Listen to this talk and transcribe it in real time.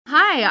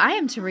Hi, I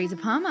am Teresa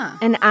Palmer.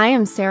 And I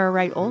am Sarah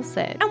Wright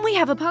Olsen. And we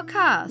have a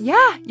podcast.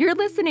 Yeah, you're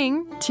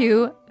listening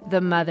to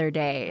The Mother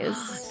Days.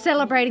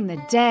 Celebrating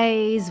the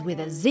days with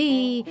a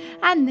Z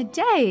and the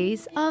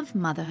days of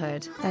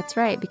motherhood. That's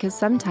right, because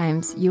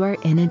sometimes you are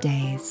in a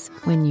daze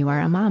when you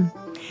are a mom.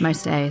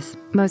 Most days.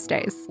 Most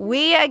days.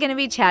 We are going to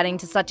be chatting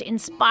to such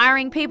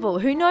inspiring people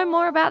who know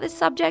more about this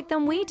subject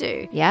than we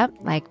do. Yep,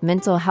 like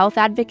mental health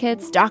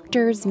advocates,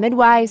 doctors,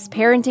 midwives,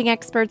 parenting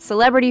experts,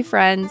 celebrity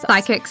friends,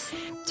 psychics,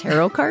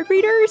 tarot card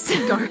readers,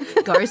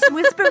 ghost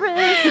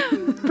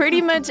whisperers,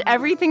 pretty much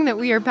everything that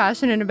we are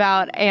passionate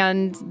about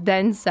and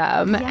then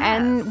some. Yes.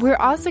 And we're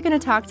also going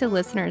to talk to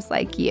listeners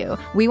like you.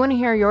 We want to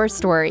hear your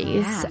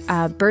stories,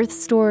 yes. Birth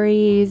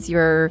stories,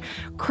 your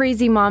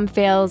crazy mom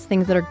fails,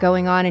 things that are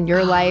going on in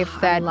your life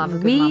that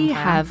we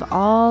have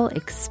all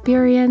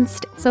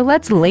experienced. So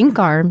let's link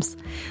arms.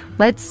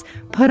 Let's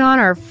put on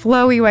our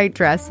flowy white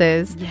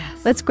dresses.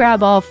 Yes. Let's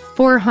grab all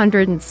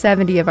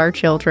 470 of our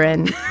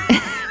children.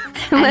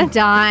 And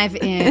dive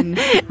in.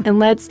 And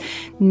let's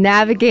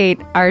navigate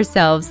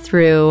ourselves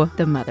through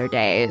the Mother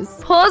Days.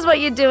 Pause what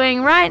you're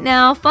doing right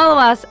now. Follow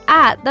us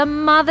at The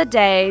Mother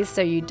Days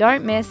so you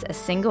don't miss a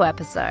single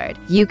episode.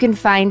 You can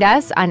find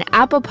us on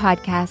Apple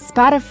Podcasts,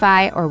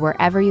 Spotify, or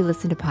wherever you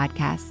listen to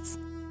podcasts.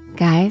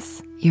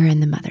 Guys, you're in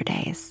the Mother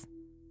Days.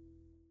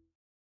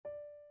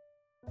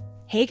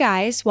 Hey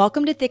guys,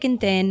 welcome to Thick and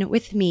Thin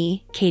with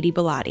me, Katie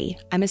Bellotti.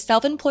 I'm a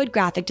self-employed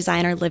graphic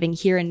designer living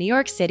here in New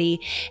York City,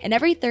 and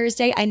every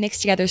Thursday I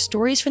mix together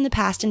stories from the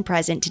past and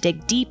present to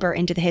dig deeper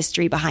into the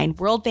history behind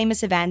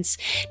world-famous events,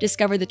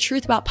 discover the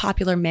truth about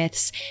popular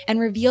myths, and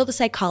reveal the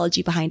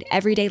psychology behind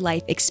everyday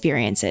life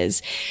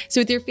experiences.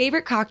 So with your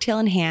favorite cocktail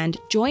in hand,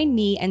 join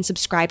me and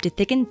subscribe to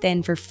Thick and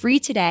Thin for free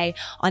today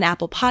on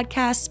Apple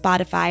Podcasts,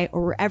 Spotify,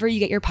 or wherever you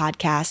get your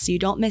podcasts so you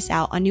don't miss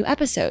out on new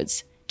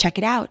episodes. Check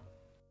it out.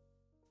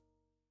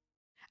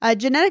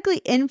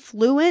 Genetically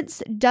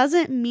influenced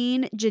doesn't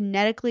mean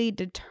genetically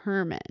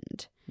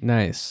determined.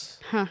 Nice.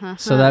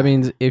 So that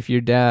means if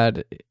your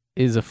dad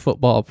is a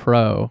football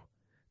pro,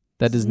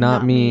 that does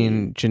not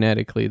mean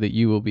genetically that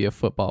you will be a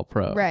football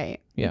pro. Right.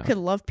 Yeah. You could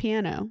love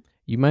piano.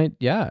 You might,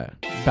 yeah.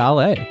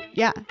 Ballet.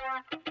 Yeah.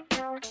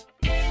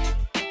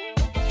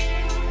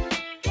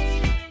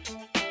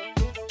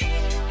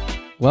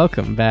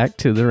 Welcome back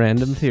to the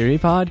Random Theory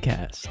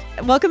Podcast.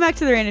 Welcome back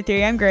to the Random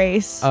Theory. I'm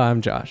Grace.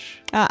 I'm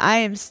Josh. I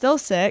am still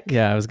sick.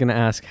 Yeah, I was going to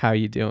ask how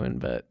you doing,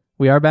 but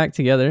we are back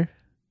together.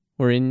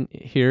 We're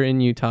here in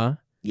Utah.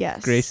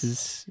 Yes. Grace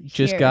has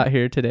just got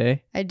here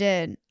today. I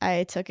did.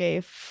 I took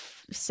a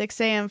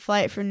 6 a.m.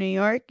 flight from New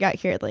York, got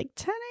here at like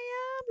 10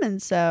 a.m. And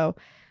so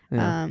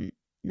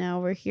now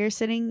we're here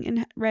sitting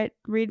and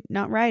reading.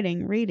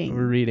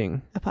 We're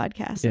reading a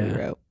podcast that we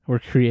wrote. We're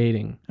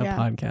creating a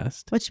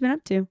podcast. What you been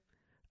up to?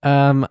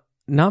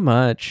 Not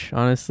much,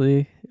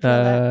 honestly. It's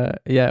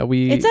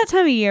that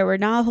time of year where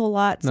not a whole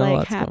lot's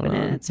happening.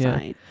 It's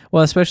fine.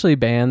 Well, especially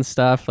band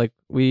stuff. Like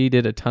we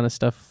did a ton of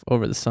stuff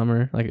over the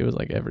summer. Like it was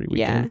like every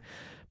weekend. Yeah.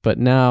 But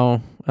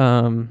now,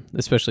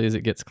 especially as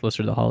it gets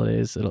closer to the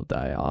holidays, it'll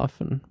die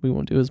off and we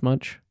won't do as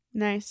much.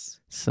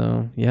 Nice.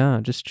 So yeah,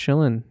 just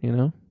chilling, you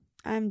know?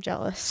 I'm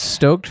jealous.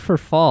 Stoked for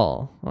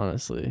fall,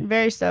 honestly.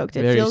 Very stoked.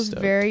 It feels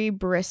very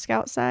brisk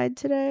outside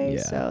today.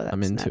 Yeah, so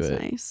I'm into it.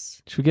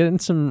 Nice. Should we get in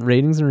some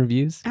ratings and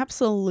reviews?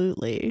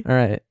 Absolutely. All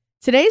right.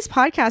 Today's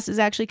podcast is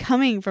actually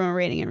coming from a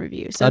rating and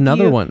review. So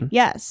another one.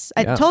 Yes.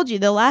 I told you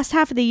the last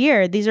half of the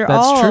year, these are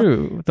That's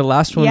true. The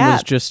last one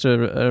was just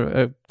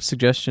a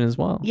suggestion as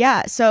well.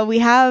 Yeah. So we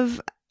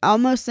have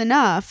almost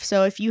enough.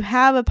 So if you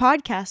have a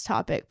podcast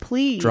topic,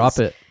 please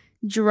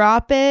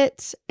drop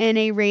it in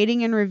a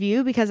rating and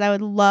review because I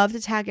would love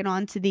to tag it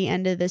on to the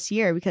end of this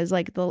year because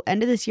like the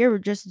end of this year, we're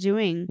just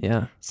doing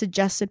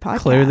suggested podcasts.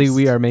 Clearly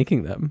we are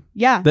making them.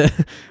 Yeah.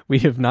 We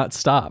have not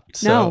stopped.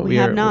 So no, we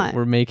have not.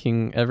 We're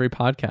making every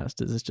podcast.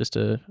 This is just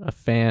a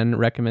fan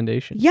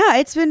recommendation. Yeah,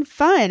 it's been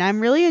fun. I'm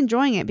really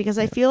enjoying it because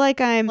I feel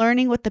like I'm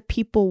learning what the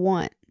people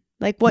want.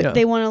 Like what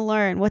they want to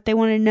learn, what they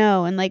want to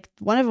know. And like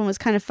one of them was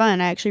kind of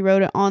fun. I actually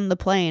wrote it on the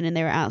plane and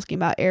they were asking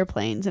about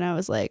airplanes. And I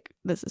was like,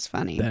 this is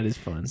funny. That is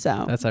fun.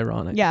 So that's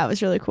ironic. Yeah, it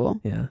was really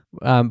cool.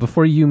 Yeah.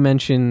 Before you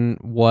mention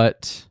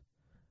what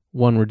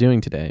one we're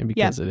doing today,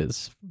 because it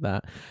is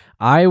that,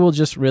 I will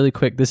just really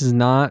quick. This is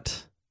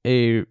not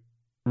a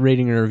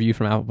rating or review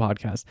from Apple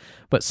Podcasts,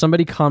 but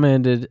somebody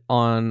commented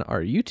on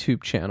our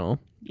YouTube channel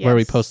where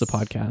we post the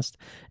podcast.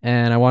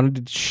 And I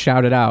wanted to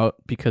shout it out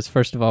because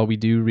first of all, we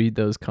do read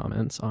those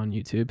comments on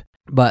YouTube.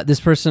 But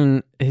this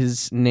person,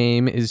 his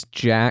name is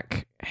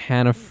Jack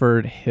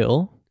Hannaford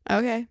Hill.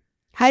 Okay.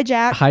 Hi,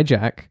 Jack. Hi,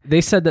 Jack.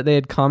 They said that they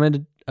had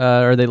commented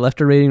or they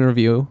left a rating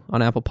review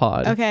on Apple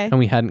Pod. Okay. And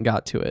we hadn't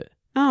got to it.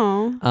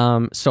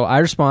 Oh. So I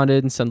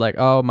responded and said like,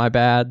 oh, my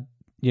bad.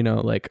 You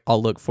know, like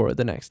I'll look for it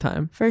the next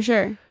time. For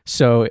sure.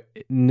 So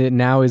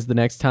now is the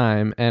next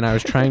time. And I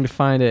was trying to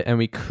find it and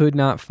we could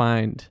not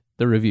find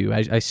the review.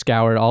 I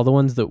scoured all the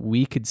ones that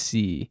we could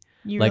see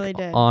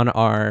on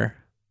our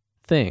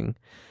thing.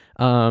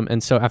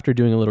 And so after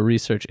doing a little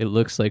research, it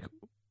looks like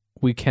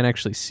we can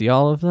actually see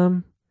all of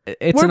them.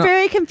 we're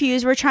very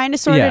confused. We're trying to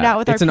sort it out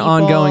with our people. It's an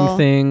ongoing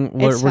thing.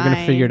 We're going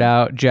to figure it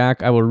out.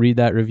 Jack, I will read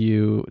that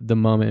review the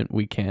moment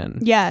we can.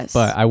 Yes.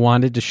 But I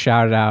wanted to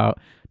shout it out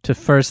to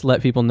first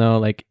let people know,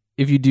 like,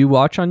 if you do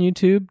watch on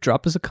YouTube,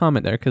 drop us a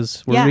comment there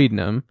because we're reading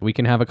them. We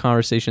can have a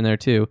conversation there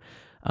too.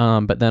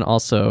 But then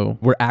also,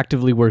 we're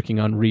actively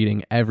working on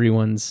reading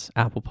everyone's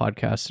Apple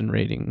Podcasts and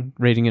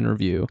rating and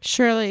review.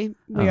 Surely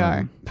we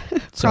are.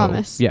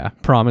 Promise. So,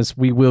 promise.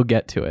 We will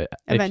get to it.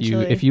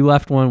 Eventually. If you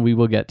left one, we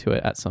will get to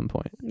it at some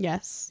point.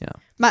 Yes.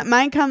 Yeah.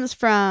 Mine comes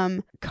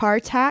from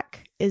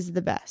Cartac is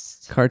the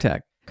best.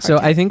 Cartac. So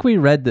I think we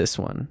read this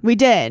one. We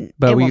did.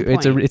 But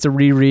it's a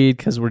reread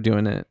because we're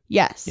doing it.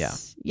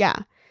 Yes. Yeah.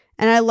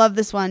 And I love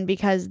this one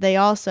because they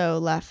also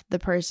left the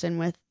person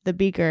with the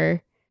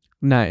beaker.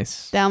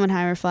 Nice. The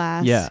Almenheimer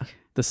flask. Yeah.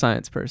 The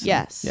science person.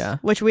 Yes. Yeah.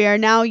 Which we are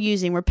now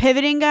using. We're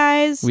pivoting,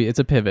 guys. It's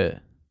a pivot.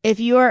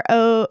 If you are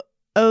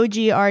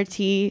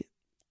OGRT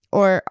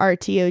or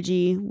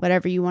RTOG,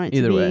 whatever you want it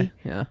to be. Either way.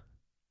 Yeah.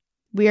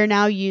 We are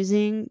now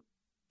using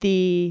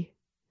the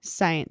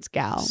science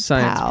gal.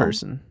 Science pal.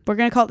 person. We're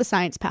going to call it the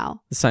science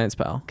pal. The science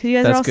pal. Because you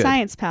guys are all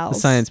science pals.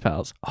 The science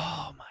pals.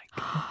 Oh my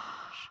gosh.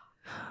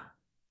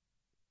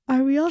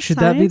 Are we all Should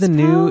science that be the pals?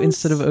 new,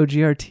 instead of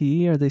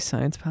OGRT, are they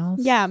science pals?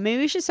 Yeah,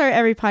 maybe we should start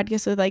every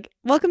podcast with like,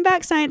 welcome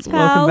back, science pals.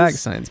 Welcome back,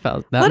 science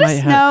pals. Let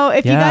us know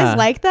if you guys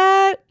like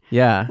that.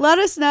 Yeah. Let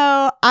us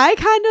know. I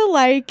kind of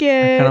like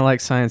it. I kind of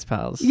like science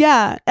pals.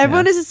 Yeah.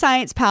 Everyone is a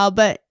science pal,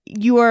 but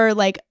you are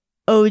like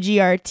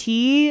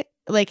OGRT.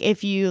 Like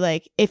if you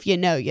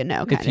know, you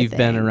know. If you've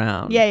been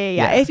around.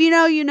 Yeah. If you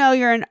know,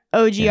 you're an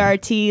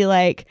OGRT. Yeah.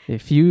 Like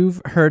if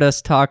you've heard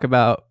us talk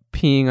about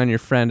peeing on your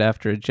friend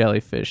after a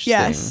jellyfish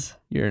sting,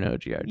 you're an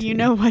OGRT. You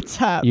know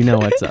what's up. You know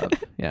what's up.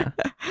 Yeah.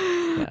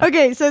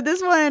 Okay, so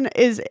this one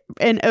is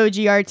an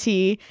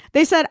OGRT.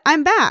 They said,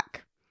 I'm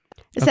back.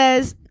 It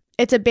says,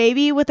 it's a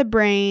baby with a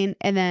brain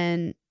and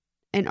then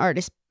an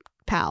artist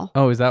pal.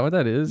 Oh, is that what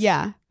that is?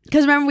 Yeah.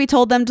 Because remember we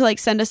told them to like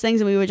send us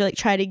things and we would like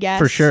try to guess.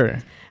 For sure.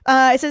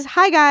 It says,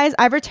 hi guys,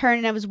 I've returned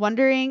and I was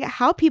wondering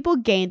how people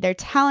gain their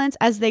talents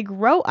as they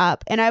grow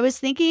up. And I was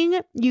thinking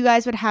you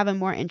guys would have a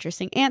more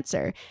interesting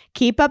answer.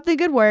 Keep up the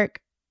good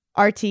work.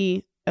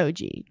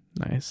 RTOG.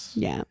 Nice.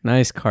 Yeah.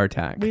 Nice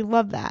Cartac. We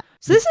love that.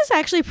 So this is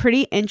actually a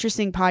pretty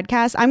interesting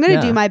podcast. I'm going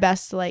to do my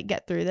best to like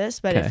get through this,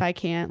 but if I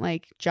can't,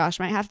 like Josh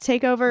might have to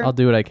take over. I'll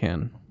do what I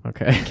can.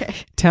 Okay.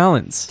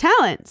 Talents.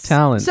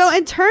 So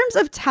in terms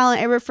of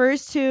talent, it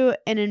refers to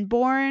an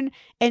inborn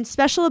and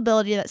special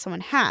ability that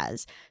someone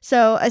has.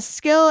 So a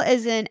skill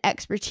is an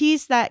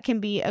expertise that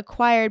can be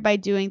acquired by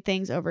doing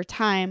things over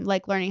time,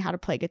 like learning how to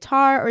play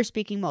guitar or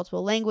speaking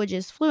multiple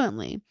languages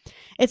fluently.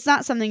 It's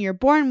not something you're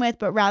born with,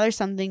 but rather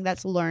something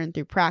that's learned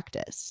through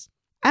practice.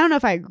 I don't know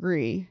if I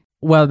agree.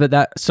 Well, but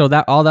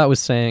all that was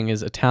saying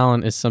is a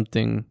talent is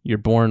something you're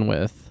born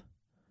with.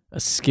 A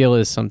skill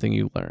is something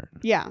you learn.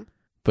 Yeah.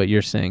 But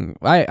you're saying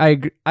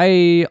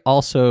I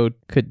also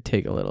could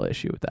take a little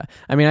issue with that.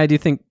 I mean, I do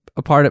think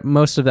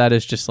most of that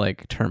is just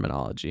like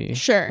terminology.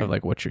 Sure. Of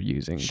like what you're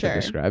using to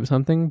describe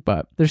something.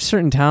 But there's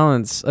certain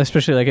talents,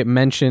 especially like it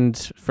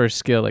mentioned for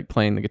skill, like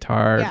playing the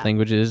guitar,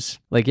 languages.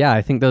 Like,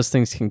 I think those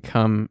things can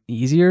come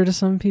easier to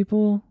some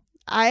people.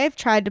 I have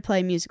tried to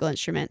play musical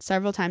instruments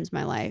several times in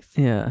my life.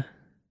 Yeah.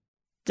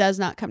 Does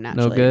not come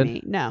naturally to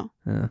me. No.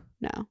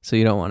 No. So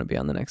you don't want to be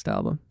on the next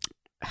album?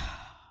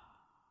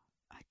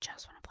 I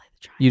just want to play the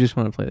triangle. You just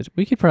want to play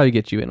we could probably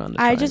get you in on the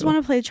triangle. I just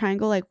want to play the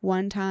triangle like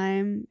one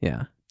time.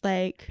 Yeah.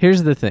 Like.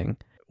 Here's the thing.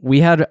 We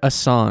had a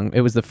song.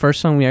 It was the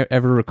first song we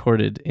ever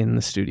recorded in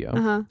the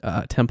studio.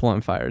 Temple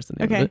on Fire is the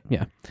name of it.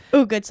 Yeah.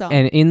 Oh, good song.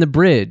 And in the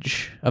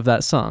bridge of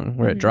that song,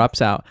 where it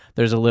drops out,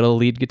 there's a little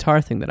lead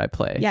guitar thing that I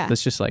play. Yeah.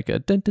 That's just like a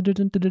dun dun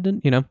dun dun dun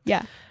dun, you know?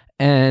 Yeah.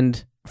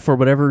 And for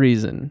whatever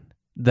reason,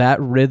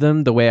 that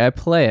rhythm, the way I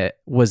play it,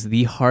 was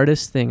the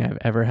hardest thing I've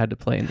ever had to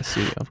play in the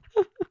studio.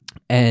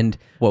 And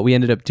what we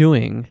ended up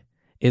doing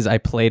is I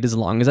played as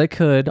long as I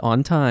could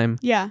on time.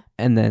 Yeah.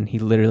 And then he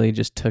literally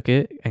just took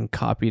it and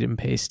copied and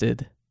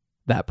pasted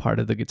that part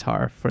of the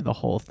guitar for the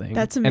whole thing.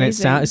 That's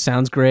amazing. And it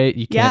sounds great.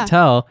 You can't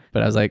tell,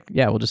 but I was like,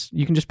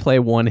 you can just play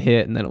one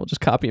hit and then we'll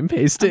just copy and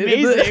paste it.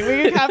 Amazing.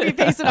 We can copy and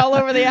paste it all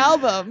over the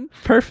album.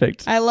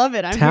 Perfect. I love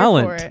it. I'm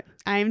here for it.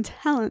 I'm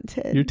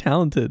talented. You're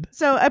talented.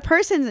 So a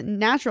person's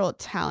natural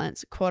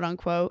talents, quote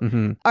unquote,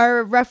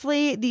 are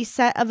roughly the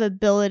set of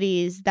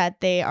abilities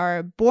that they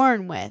are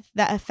born with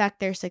that affect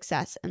their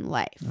success in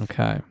life.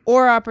 Okay.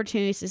 Or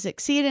opportunities to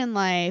succeed in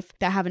life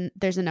that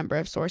there's a number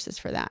of sources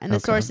for that. And the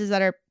sources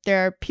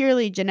there are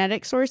purely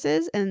genetic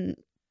sources and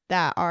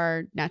that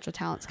are natural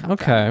talents come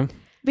from.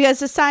 Because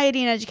society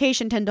and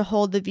education tend to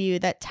hold the view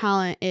that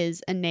talent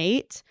is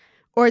innate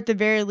or at the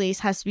very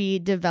least has to be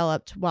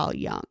developed while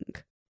young.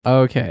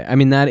 Okay. I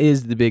mean, that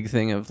is the big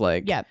thing of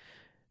like,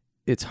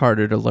 it's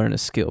harder to learn a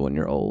skill when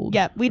you're old.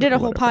 Yeah. We did a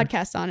whole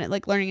podcast on it,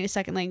 like learning a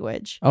second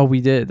language. Oh, we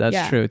did.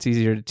 That's true. It's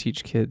easier to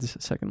teach kids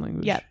a second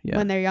language. Yeah.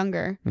 When they're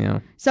younger.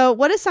 Yeah. So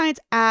what does science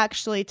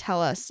actually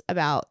tell us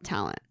about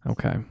talent?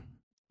 Okay.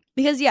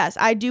 Because yes,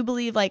 I do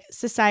believe like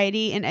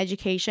society and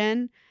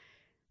education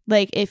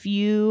Like if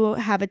you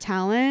have a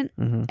talent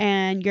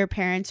and your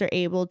parents are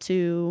able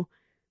to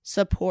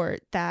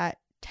support that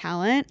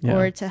talent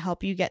or to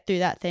help you get through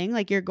that thing,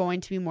 like you're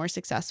going to be more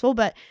successful.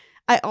 But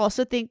I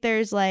also think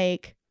there's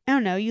like, I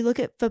don't know, you look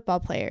at football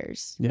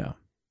players. Yeah.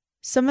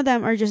 Some of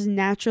them are just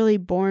naturally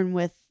born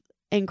with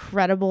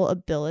incredible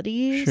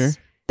abilities. Sure.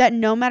 That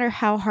no matter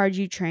how hard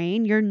you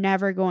train, you're not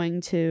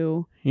going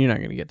to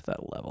get to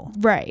that level.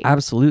 Right.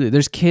 Absolutely.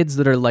 There's kids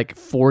that are like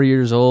 4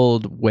 years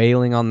old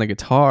wailing on the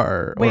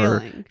guitar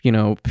or,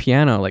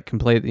 piano, like can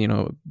play,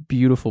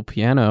 beautiful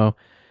piano.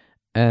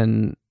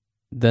 And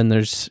then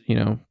there's,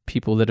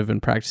 people that have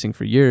been practicing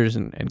for years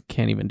and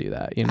can't even do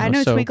that. I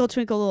know Twinkle,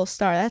 Twinkle, Little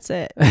Star. That's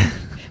it.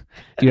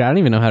 Dude, I don't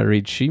even know how to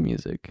read sheet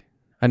music.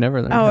 I never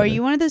learned. Oh, are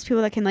you one of those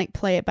people that can like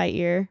play it by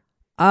ear?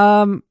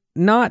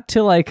 Not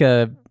to like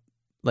a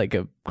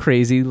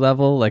crazy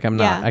level. Like I'm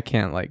not, I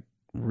can't like,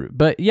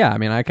 but yeah, I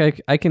mean, I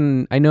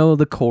know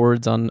the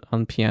chords on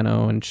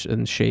piano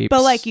and shapes.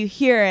 But like you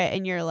hear it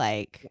and you're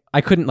like, I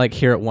couldn't like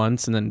hear it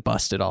once and then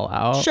bust it all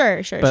out.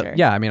 Sure. But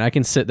yeah, I mean, I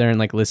can sit there and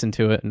like listen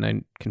to it and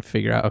I can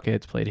figure out, okay,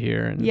 it's played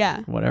here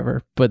and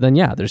whatever. But then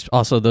yeah, there's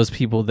also those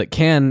people that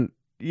can,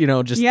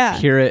 just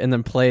hear it and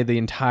then play the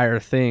entire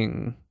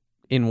thing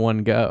in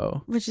one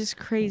go. Which is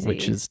crazy.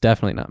 Which is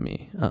definitely not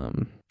me.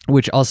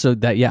 Which also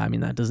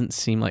that doesn't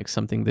seem like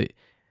something that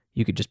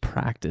you could just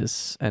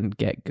practice and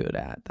get good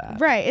at that.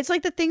 Right. It's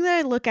like the thing that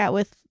I look at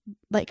with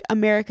like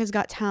America's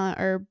Got Talent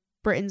or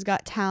Britain's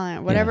Got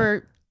Talent,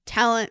 whatever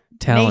talent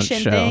nation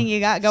show. Thing you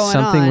got going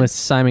Something on. with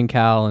Simon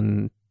Cowell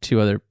and 2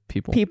 other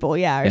people.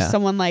 Or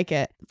someone like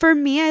it. For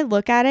me, I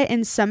look at it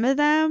and some of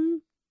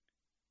them,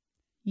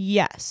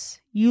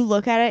 yes, you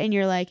look at it and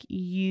you're like,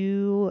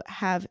 you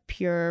have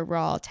pure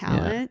raw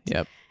talent. Yeah.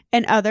 Yep.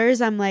 And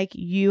others, I'm like,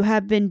 you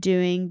have been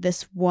doing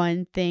this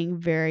one thing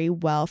very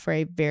well for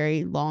a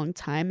very long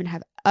time and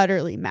have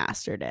utterly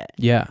mastered it.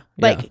 Yeah.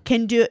 Like,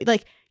 can do it,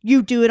 like,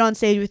 you do it on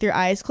stage with your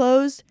eyes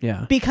closed.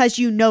 Yeah. Because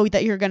you know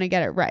that you're going to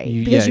get it right.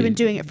 Because you've been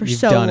doing it for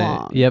so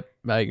long. Yep.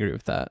 I agree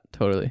with that.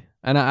 Totally.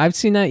 And I've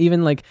seen that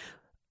even like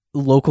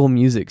local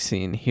music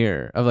scene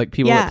here of like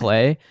people that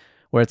play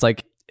where it's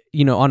like,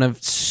 on a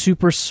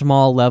super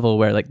small level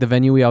where like the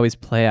venue we always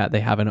play at,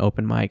 they have an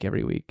open mic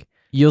every week.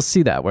 You'll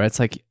see that where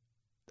it's like,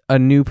 a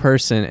new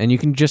person and you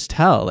can just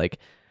tell like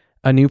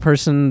a new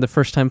person the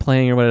first time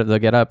playing or whatever, they'll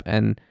get up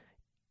and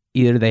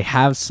either they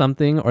have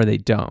something or they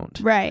don't.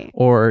 Right.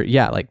 Or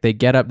like they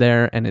get up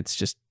there and it's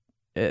just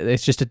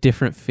a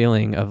different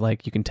feeling of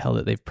like you can tell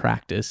that they've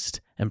practiced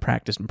and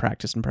practiced and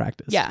practiced and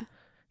practiced. Yeah.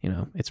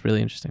 It's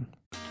really interesting.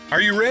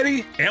 Are you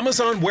ready?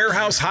 Amazon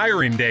Warehouse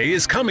Hiring Day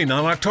is coming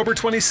on October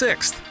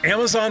 26th.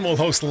 Amazon will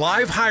host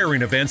live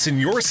hiring events in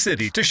your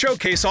city to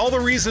showcase all the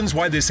reasons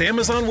why this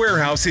Amazon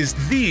warehouse is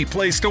the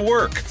place to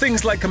work.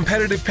 Things like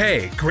competitive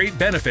pay, great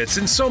benefits,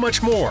 and so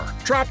much more.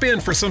 Drop in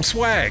for some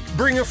swag,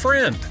 bring a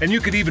friend, and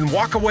you could even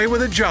walk away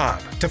with a job.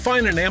 To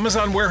find an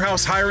Amazon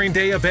Warehouse Hiring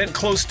Day event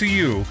close to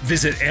you,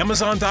 visit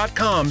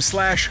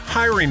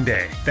amazon.com/hiring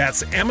day.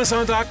 That's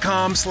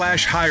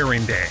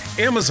amazon.com/hiring day.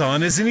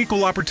 Amazon is an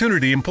equal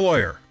opportunity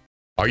employer.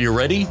 Are you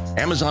ready?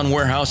 Amazon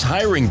Warehouse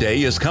Hiring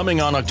Day is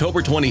coming on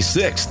October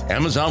 26th.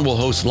 Amazon will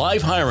host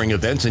live hiring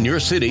events in your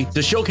city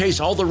to showcase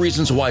all the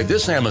reasons why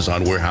this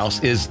Amazon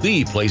warehouse is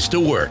the place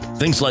to work.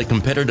 Things like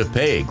competitive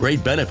pay,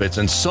 great benefits,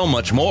 and so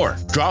much more.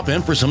 Drop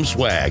in for some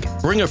swag,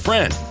 bring a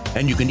friend,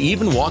 and you can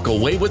even walk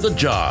away with a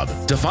job.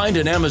 To find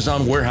an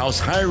Amazon Warehouse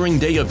Hiring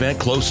Day event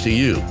close to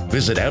you,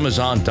 visit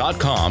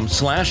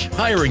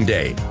amazon.com/hiring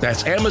day.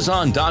 That's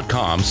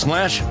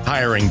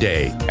amazon.com/hiring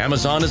day.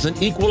 Amazon is an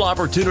equal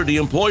opportunity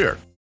employer.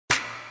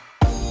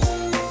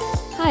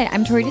 Hi,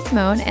 I'm Tori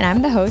DeSimone, and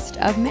I'm the host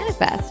of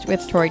Manifest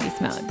with Tori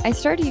DeSimone. I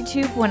started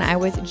YouTube when I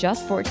was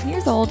just 14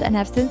 years old and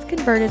have since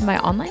converted my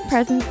online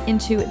presence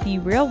into the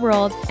real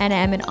world and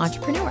am an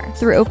entrepreneur.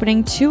 Through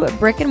opening 2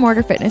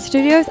 brick-and-mortar fitness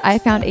studios, I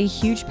found a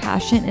huge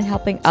passion in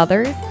helping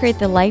others create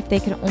the life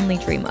they can only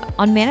dream of.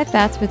 On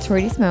Manifest with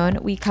Tori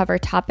DeSimone, we cover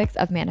topics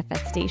of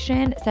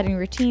manifestation, setting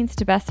routines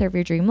to best serve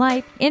your dream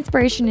life,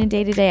 inspiration in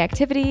day-to-day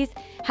activities,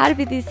 how to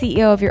be the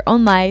CEO of your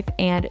own life,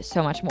 and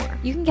so much more.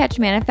 You can catch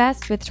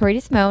Manifest with Tori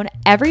DeSimone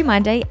every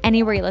Monday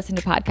anywhere you listen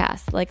to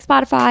podcasts like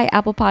Spotify,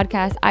 Apple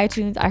Podcasts,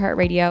 iTunes,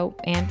 iHeartRadio,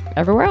 and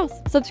everywhere else.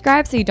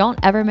 Subscribe so you don't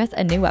ever miss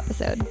a new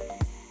episode.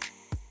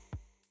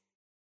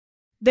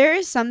 There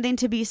is something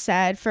to be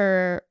said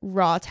for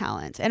raw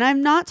talent. And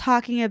I'm not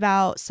talking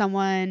about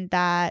someone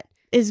that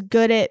is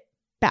good at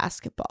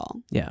basketball.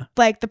 Yeah.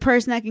 Like the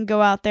person that can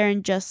go out there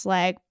and just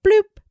like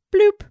bloop,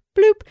 bloop,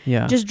 bloop.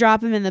 Yeah. Just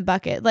drop him in the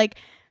bucket. Like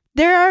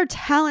there are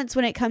talents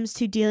when it comes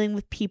to dealing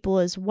with people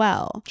as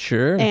well.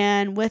 Sure.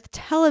 And with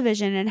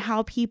television and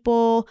how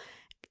people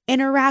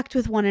interact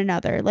with one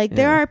another. Like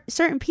there are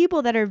certain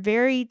people that are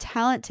very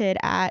talented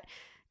at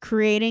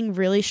creating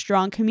really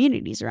strong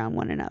communities around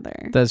one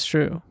another. That's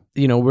true.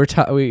 We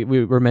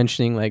were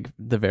mentioning like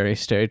the very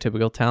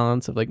stereotypical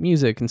talents of like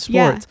music and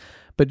sports. Yeah.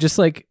 But just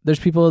like there's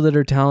people that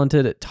are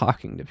talented at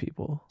talking to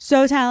people.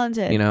 So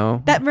talented.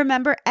 That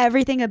remember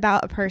everything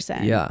about a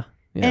person. Yeah.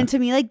 Yeah. And to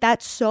me, like,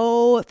 that's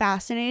so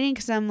fascinating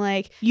because I'm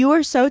like, you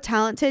are so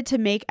talented to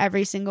make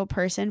every single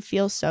person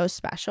feel so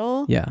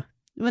special. Yeah.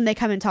 When they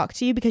come and talk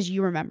to you because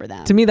you remember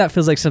them. To me, that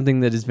feels like something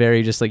that is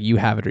very just like you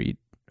have it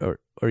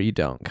or you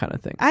don't kind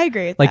of thing. I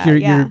agree with like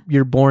that.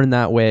 You're born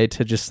that way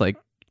to just like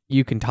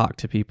you can talk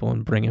to people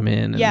and bring them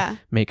in and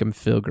make them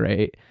feel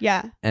great.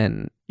 Yeah.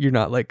 And you're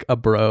not like a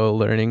bro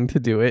learning to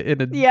do it.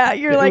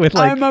 You're like, with,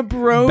 I'm a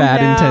bro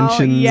bad now.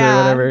 intentions or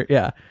whatever.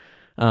 Yeah.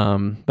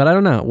 But I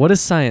don't know. What does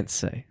science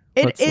say?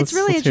 It's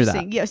really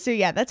interesting. Yeah. So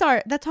that's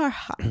our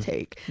hot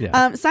take.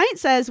 Yeah. Science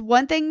says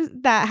one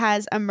thing that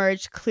has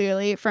emerged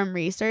clearly from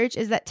research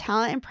is that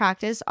talent and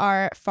practice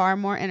are far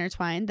more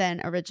intertwined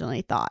than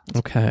originally thought.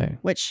 Okay.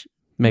 Which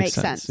makes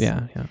sense.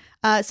 Yeah.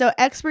 So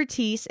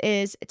expertise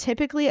is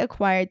typically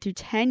acquired through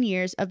 10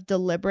 years of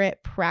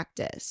deliberate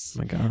practice.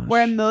 Oh my gosh.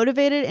 Where a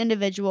motivated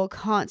individual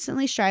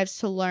constantly strives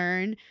to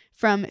learn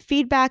from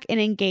feedback and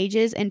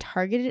engages in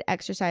targeted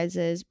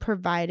exercises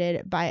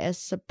provided by a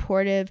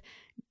supportive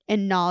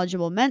and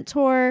knowledgeable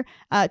mentor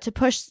to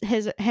push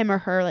him or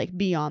her like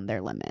beyond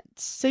their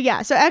limits. So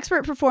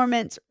expert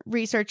performance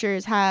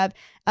researchers have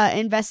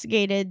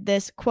investigated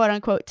this quote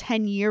unquote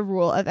 10-year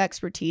rule of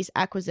expertise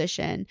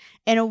acquisition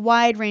in a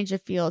wide range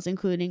of fields,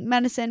 including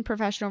medicine,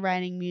 professional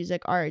writing,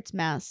 music, arts,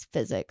 math,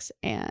 physics,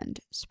 and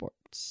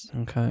sports.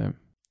 Okay.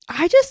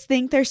 I just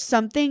think there's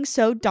something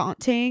so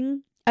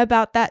daunting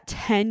about that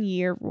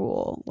 10-year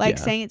rule. Like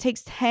saying it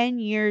takes 10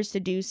 years to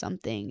do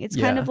something. It's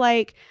kind of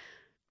like,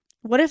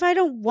 what if I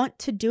don't want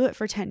to do it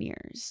for 10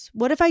 years?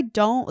 What if I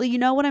don't, you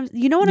know what I'm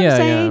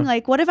saying? Yeah.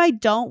 Like, what if I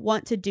don't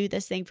want to do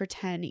this thing for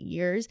 10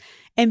 years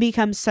and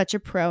become such a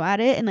pro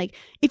at it? And like,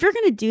 if you're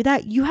going to do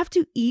that, you have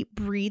to eat,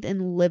 breathe,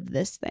 and live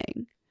this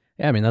thing.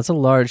 Yeah. I mean, that's a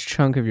large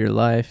chunk of your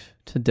life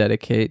to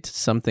dedicate to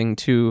something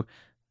to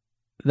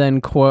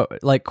then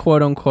quote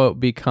unquote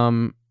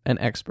become an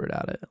expert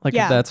at it. Like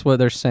if that's what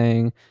they're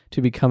saying,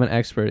 to become an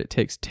expert, it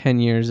takes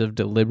 10 years of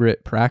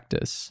deliberate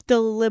practice.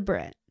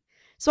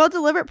 So while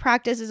deliberate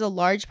practice is a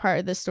large part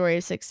of the story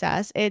of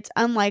success, it's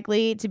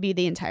unlikely to be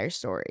the entire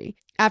story.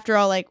 After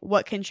all, like,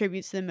 what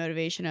contributes to the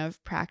motivation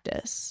of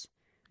practice?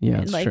 Yeah,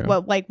 and like true.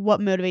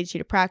 what motivates you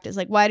to practice?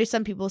 Like, why do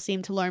some people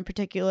seem to learn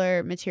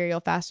particular material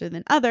faster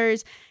than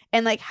others?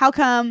 And like, how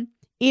come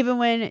even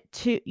when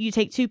you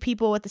take two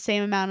people with the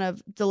same amount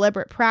of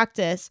deliberate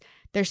practice,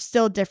 there's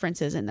still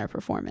differences in their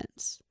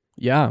performance?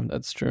 Yeah,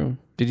 that's true.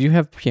 Did you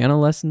have piano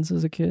lessons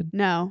as a kid?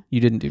 No. You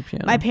didn't do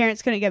piano? My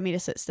parents couldn't get me to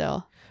sit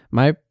still.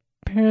 My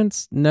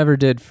parents never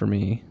did for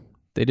me.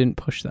 They didn't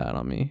push that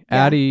on me.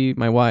 Yeah. Addie,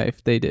 my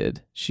wife, they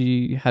did.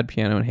 She had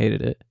piano and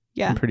hated it.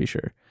 Yeah. I'm pretty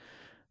sure.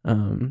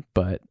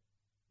 But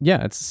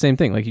yeah, it's the same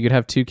thing. Like you could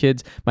have two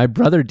kids. My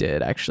brother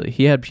did actually.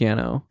 He had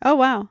piano. Oh,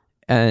 wow.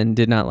 And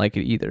did not like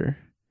it either.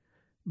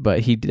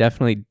 But he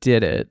definitely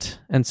did it.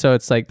 And so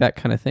it's like that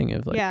kind of thing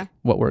of like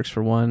what works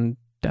for one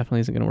definitely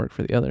isn't going to work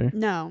for the other.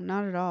 No,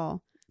 not at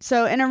all.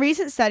 So in a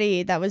recent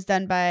study that was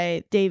done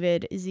by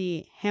David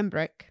Z.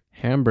 Hambrick,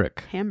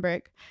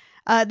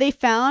 they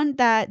found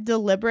that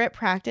deliberate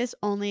practice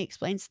only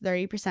explains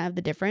 30% of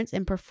the difference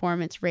in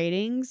performance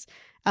ratings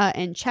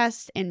in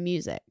chess and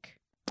music.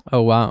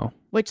 Oh, wow.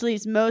 Which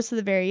leaves most of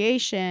the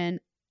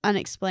variation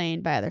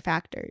unexplained by other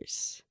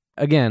factors.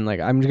 Again, like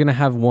I'm going to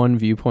have one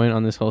viewpoint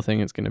on this whole thing.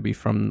 It's going to be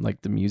from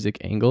like the music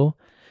angle.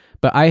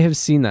 But I have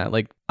seen that.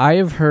 Like I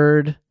have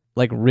heard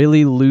like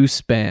really loose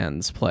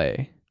bands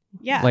play.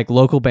 Yeah. Like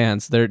local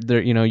bands. They're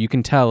you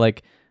can tell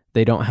like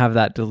they don't have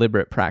that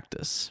deliberate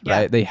practice,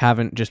 right? They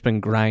haven't just been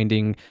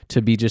grinding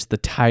to be just the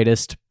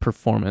tightest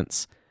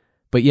performance,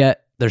 but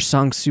yet their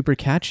song's super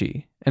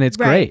catchy and it's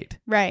great.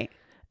 Right.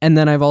 And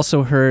then I've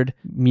also heard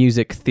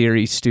music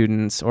theory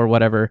students or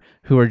whatever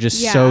who are just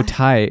so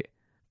tight,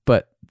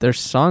 but their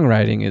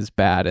songwriting is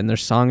bad and their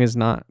song is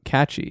not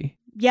catchy.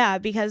 Yeah,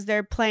 because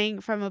they're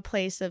playing from a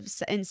place of,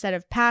 instead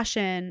of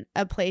passion,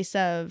 a place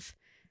of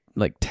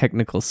like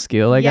technical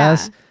skill, I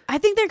guess. I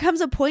think there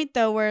comes a point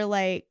though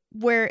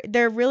where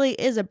there really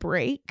is a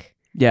break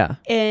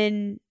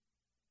in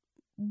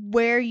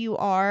where you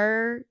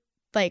are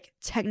like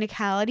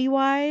technicality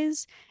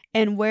wise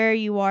and where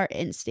you are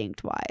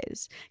instinct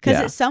wise, because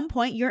at some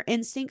point your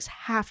instincts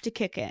have to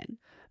kick in.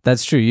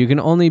 That's true. You can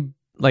only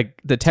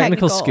like the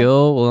technical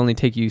skill will only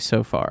take you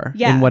so far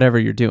in whatever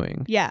you're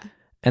doing,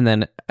 and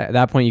then at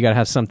that point you got to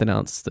have something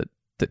else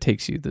that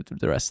takes you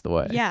the rest of the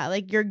way. Yeah,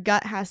 like your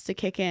gut has to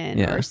kick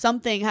in or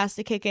something has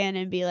to kick in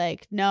and be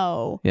like,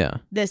 no,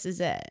 this is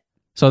it.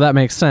 So that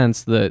makes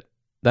sense that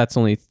that's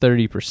only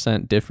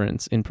 30%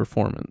 difference in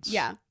performance.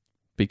 Yeah.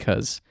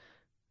 Because,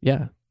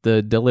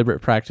 the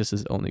deliberate practice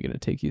is only going to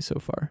take you so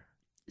far.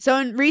 So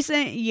in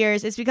recent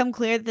years, it's become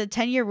clear that the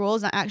 10-year rule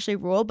is not actually a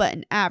rule, but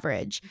an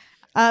average.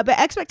 But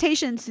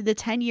expectations to the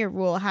 10-year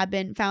rule have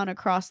been found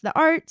across the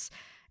arts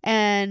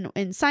and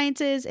in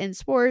sciences, in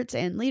sports,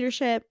 and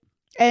leadership.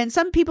 And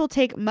some people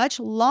take much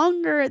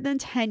longer than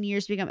 10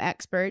 years to become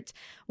experts,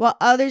 while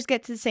others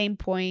get to the same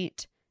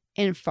point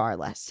in far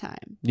less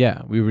time.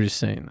 Yeah, we were just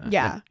saying that.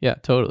 Yeah. Yeah,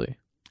 totally.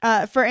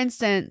 For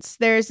instance,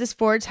 there's this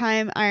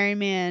 4-time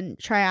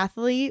Ironman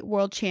triathlete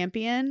world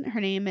champion.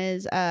 Her name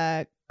is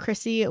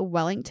Chrissy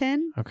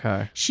Wellington.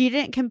 Okay. She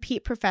didn't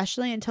compete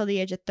professionally until the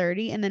age of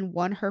 30 and then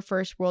won her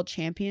first world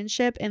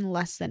championship in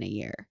less than a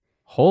year.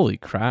 Holy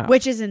crap.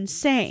 Which is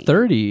insane.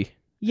 30?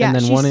 Yeah, and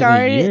then she won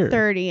started in a year. at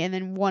 30 and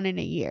then won in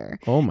a year.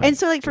 Oh my And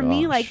so like for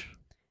me, gosh. like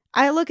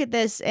I look at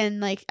this and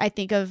like I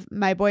think of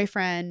my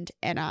boyfriend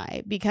and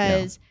I,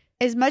 because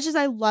as much as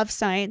I love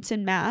science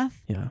and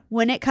math,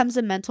 when it comes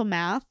to mental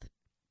math,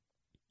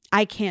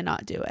 I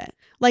cannot do it.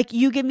 Like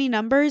you give me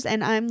numbers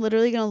and I'm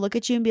literally going to look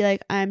at you and be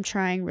like, I'm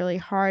trying really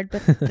hard,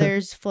 but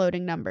there's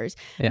floating numbers.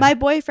 Yeah. My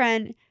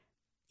boyfriend,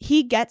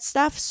 he gets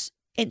stuff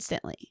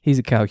instantly. He's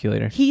a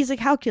calculator. He's a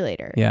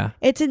calculator. Yeah.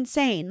 It's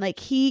insane.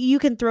 Like you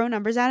can throw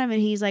numbers at him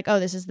and he's like, oh,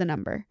 this is the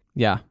number.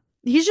 Yeah.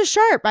 He's just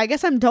sharp. I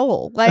guess I'm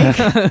dull. Like,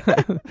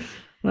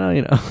 well,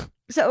 you know.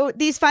 So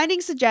these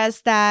findings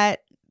suggest that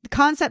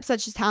concepts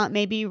such as talent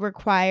may be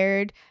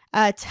required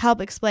to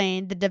help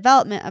explain the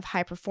development of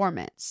high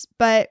performance.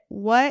 But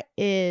what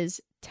is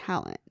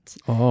talent?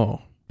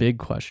 Oh, big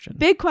question.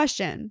 Big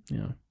question.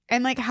 Yeah.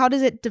 And like, how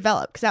does it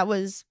develop? Because that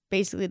was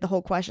basically the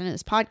whole question in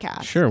this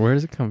podcast. Sure. Where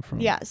does it come from?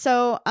 Yeah.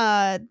 So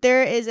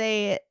there is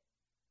a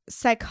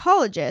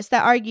psychologist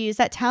that argues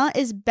that talent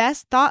is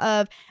best thought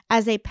of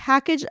as a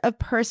package of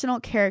personal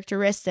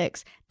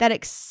characteristics that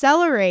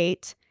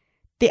accelerate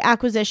the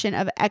acquisition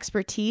of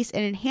expertise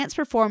and enhance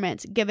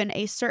performance given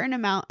a certain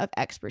amount of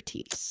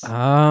expertise.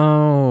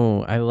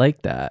 Oh, I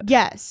like that.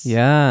 Yes.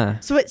 Yeah.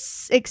 So it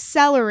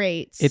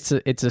accelerates. It's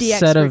a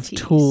set of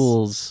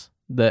tools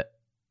that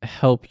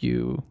help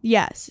you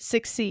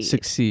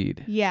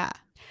succeed. Yeah.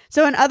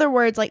 So in other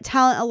words, like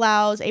talent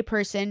allows a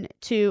person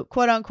to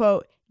quote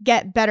unquote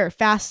get better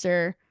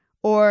faster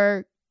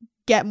or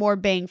get more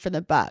bang for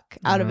the buck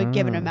out of a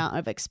given amount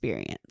of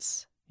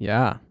experience.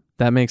 Yeah.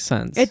 That makes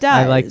sense. It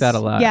does. I like that a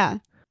lot. Yeah.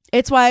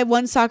 It's why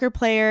one soccer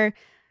player,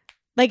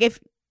 like if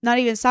not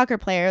even soccer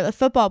player, a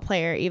football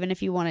player, even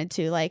if you wanted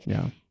to, like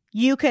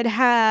you could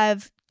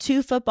have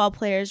 2 football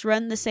players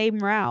run the same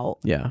route.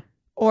 Yeah.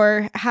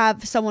 Or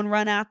have someone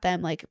run at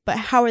them, like, but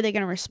how are they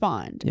going to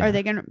respond? Yeah. Are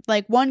they going to,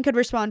 like, one could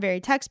respond very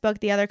textbook,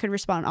 the other could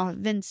respond off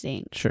of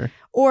instinct. Sure.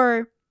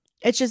 Or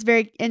it's just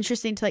very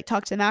interesting to, like,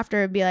 talk to them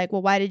after and be like,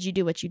 well, why did you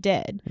do what you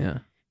did? Yeah.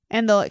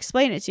 And they'll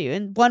explain it to you.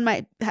 And one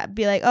might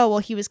be like, oh, well,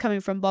 he was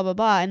coming from blah, blah,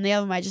 blah. And the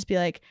other might just be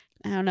like,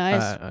 I don't know.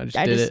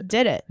 I just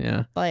did it.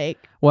 Yeah. Like,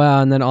 well,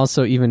 and then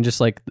also even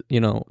just like, you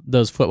know,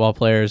 those football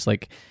players,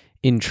 like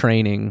in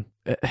training,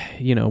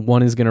 you know,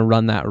 one is going to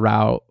run that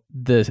route,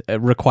 the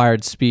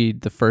required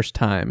speed the first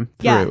time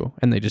through,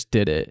 and they just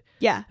did it.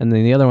 Yeah. And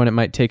then the other one, it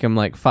might take them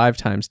like 5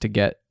 times to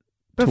get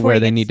to where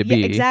they need to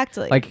be.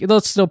 Exactly. Like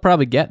they'll still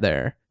probably get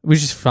there,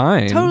 which is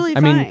fine. Totally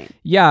fine. I mean,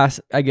 yeah,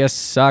 I guess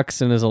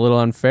sucks and is a little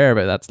unfair,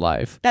 but that's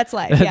life. That's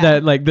life. Yeah.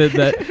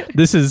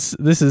 This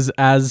is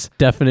as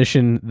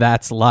definition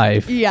that's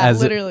life. Yeah,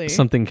 as literally.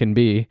 Something can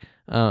be.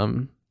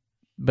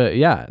 But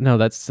yeah, no,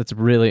 that's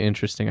really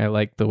interesting. I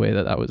like the way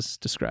that was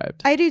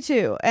described. I do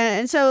too.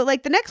 And so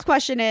like the next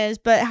question is,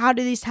 but how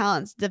do these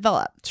talents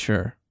develop?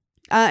 Sure.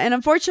 And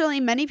unfortunately,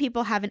 many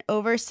people have an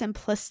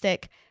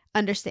oversimplistic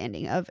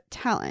understanding of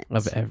talent.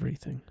 Of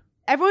everything.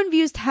 Everyone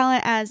views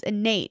talent as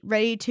innate,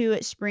 ready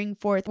to spring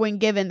forth when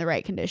given the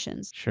right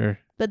conditions. Sure.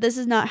 But this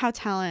is not how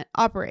talent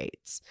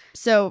operates.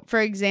 So,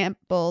 for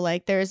example,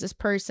 like there is this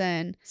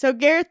person. So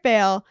Gareth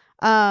Bale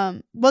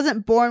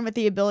wasn't born with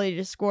the ability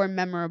to score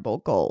memorable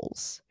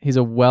goals. He's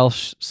a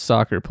Welsh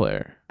soccer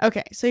player.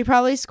 Okay, so he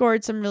probably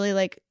scored some really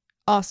like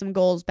awesome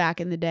goals back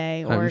in the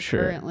day or I'm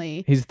sure.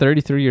 currently. He's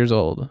 33 years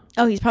old.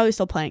 Oh, he's probably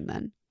still playing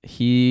then.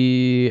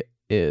 He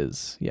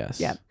is, yes.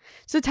 Yeah.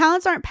 So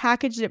talents aren't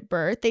packaged at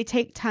birth. They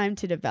take time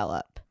to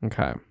develop.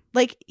 Okay.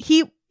 Like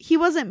he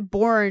wasn't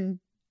born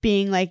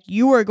being like,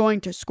 you are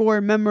going to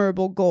score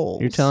memorable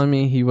goals. You're telling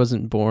me he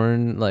wasn't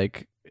born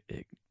like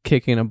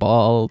kicking a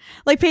ball?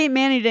 Like Peyton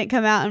Manning didn't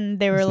come out and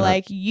they were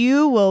like,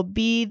 you will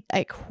be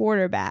a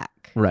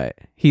quarterback. Right.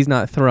 He's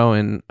not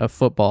throwing a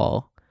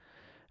football.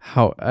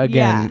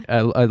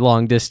 A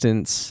long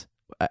distance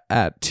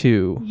at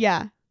 2.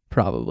 Yeah.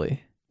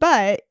 Probably.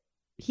 But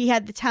he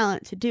had the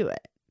talent to do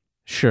it.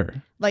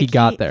 Sure. Like he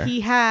got there.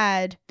 He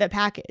had the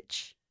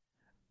package.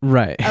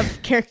 Right.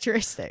 Of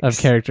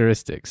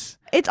characteristics.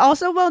 It's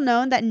also well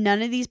known that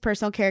none of these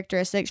personal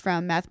characteristics,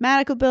 from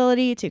mathematical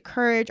ability to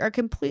courage, are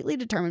completely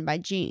determined by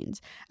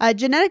genes.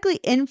 Genetically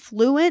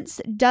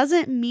influenced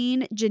doesn't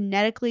mean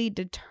genetically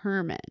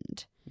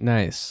determined.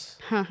 Nice.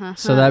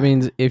 So that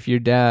means if your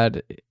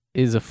dad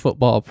is a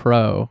football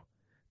pro,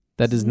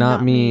 that does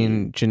not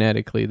mean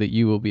genetically that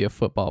you will be a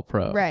football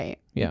pro. Right.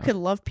 Yeah. You could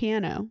love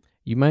piano.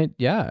 You might,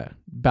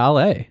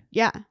 ballet.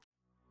 Yeah.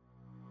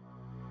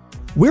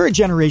 We're a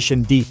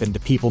generation deep into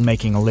people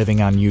making a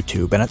living on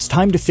YouTube, and it's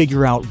time to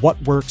figure out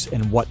what works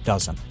and what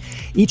doesn't.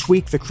 Each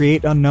week, The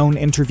Create Unknown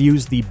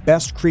interviews the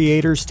best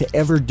creators to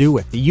ever do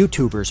it, the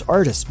YouTubers,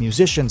 artists,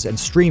 musicians, and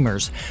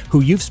streamers who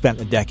you've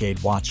spent a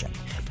decade watching.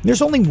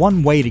 There's only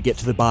one way to get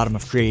to the bottom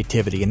of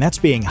creativity, and that's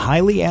being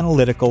highly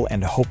analytical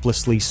and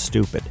hopelessly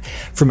stupid.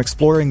 From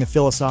exploring the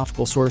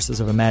philosophical sources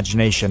of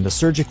imagination to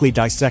surgically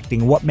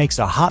dissecting what makes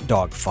a hot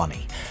dog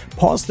funny.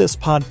 Pause this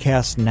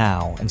podcast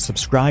now and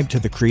subscribe to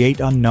The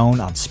Create Unknown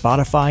on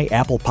Spotify,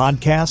 Apple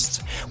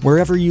Podcasts,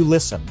 wherever you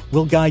listen.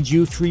 We'll guide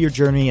you through your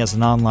journey as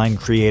an online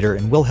creator,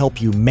 and we'll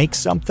help you make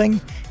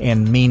something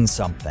and mean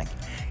something.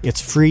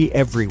 It's free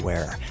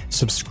everywhere.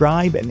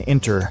 Subscribe and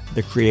enter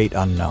The Create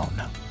Unknown.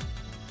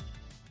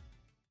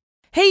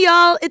 Hey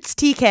y'all, it's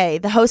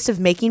TK, the host of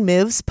Making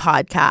Moves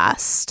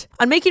podcast.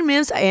 On Making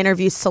Moves, I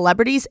interview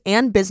celebrities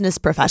and business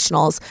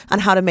professionals on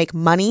how to make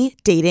money,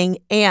 dating,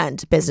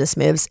 and business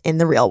moves in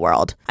the real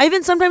world. I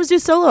even sometimes do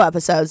solo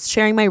episodes,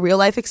 sharing my real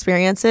life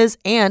experiences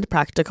and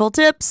practical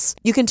tips.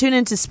 You can tune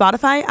into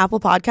Spotify, Apple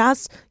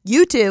Podcasts,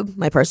 YouTube,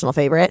 my personal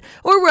favorite,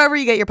 or wherever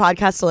you get your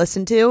podcasts to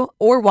listen to,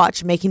 or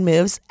watch Making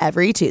Moves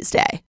every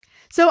Tuesday.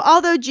 So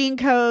although gene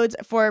codes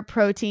for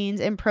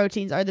proteins and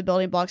proteins are the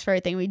building blocks for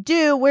everything we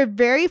do, we're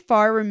very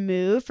far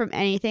removed from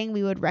anything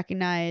we would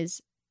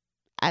recognize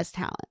as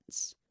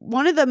talents.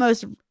 One of the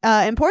most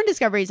important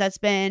discoveries that's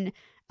been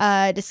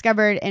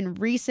discovered in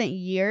recent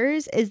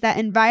years is that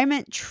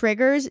environment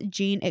triggers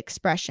gene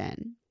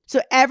expression.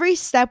 So every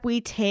step we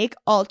take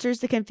alters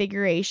the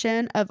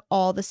configuration of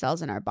all the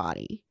cells in our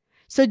body.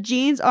 So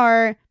genes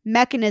are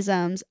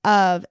mechanisms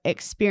of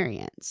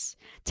experience.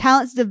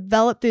 Talents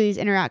develop through these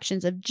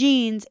interactions of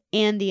genes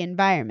and the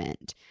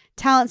environment.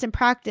 Talents and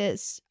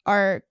practice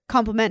are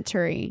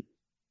complementary,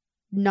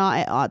 not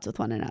at odds with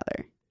one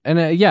another.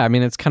 And yeah, I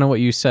mean, it's kind of what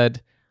you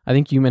said. I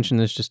think you mentioned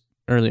this just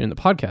earlier in the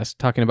podcast,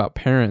 talking about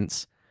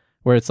parents,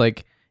 where it's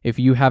like, if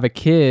you have a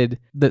kid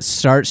that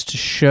starts to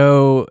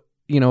show,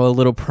 a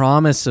little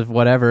promise of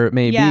whatever it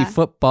may be,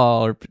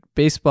 football or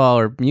baseball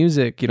or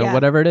music,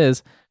 whatever it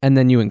is, and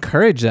then you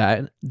encourage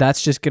that,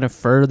 that's just going to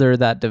further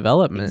that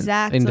development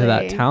into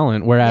that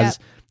talent. Whereas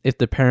if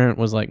the parent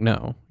was like,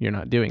 no, you're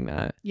not doing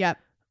that. Yep.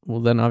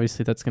 Well, then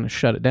obviously that's going to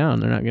shut it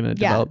down. They're not going to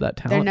develop that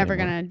talent. They're never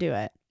going to do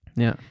it.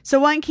 Yeah. So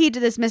one key to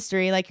this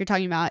mystery, like you're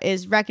talking about,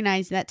 is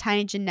recognizing that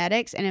tiny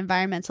genetics and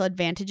environmental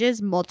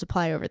advantages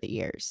multiply over the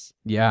years.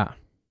 Yeah.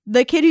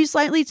 The kid who's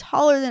slightly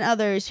taller than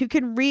others, who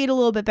can read a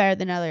little bit better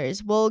than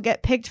others, will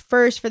get picked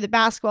first for the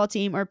basketball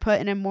team or put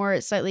in a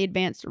more slightly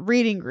advanced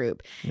reading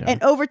group. Yeah.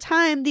 And over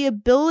time, the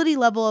ability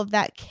level of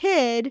that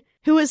kid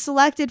who was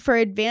selected for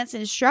advanced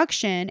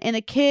instruction and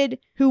the kid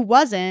who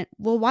wasn't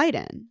will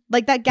widen.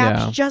 Like that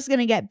gap's just going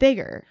to get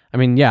bigger. I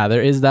mean, yeah,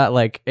 there is that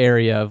like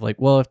area of like,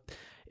 well,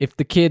 if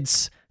the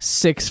kid's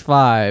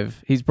 6'5",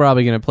 he's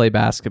probably going to play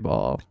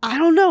basketball. I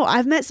don't know.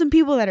 I've met some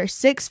people that are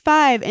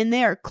 6'5" and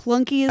they are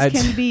clunky as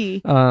can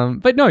be.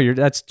 But no,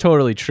 that's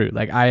totally true.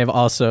 Like I have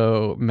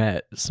also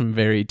met some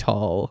very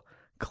tall,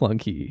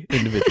 clunky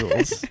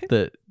individuals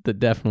that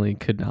definitely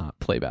could not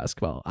play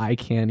basketball. I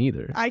can't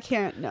either. I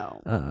can't.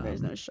 No,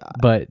 there's no shot.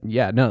 But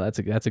yeah, no,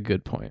 that's a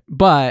good point.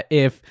 But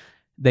if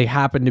they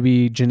happen to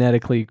be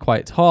genetically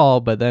quite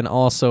tall, but then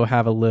also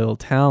have a little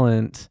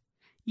talent.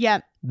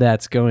 Yep.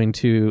 That's going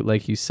to,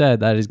 like you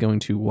said, that is going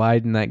to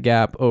widen that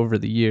gap over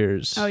the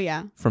years. Oh,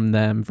 yeah. From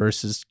them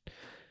versus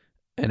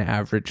an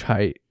average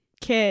height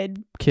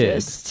kid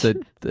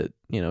that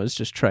is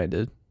just trying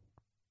to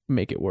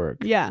make it work.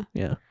 Yeah.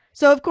 Yeah.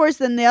 So, of course,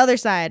 then the other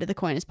side of the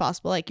coin is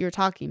possible, like you were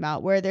talking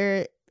about, where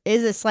there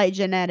is a slight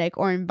genetic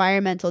or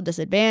environmental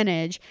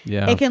disadvantage.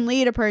 Yeah. It can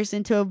lead a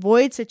person to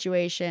avoid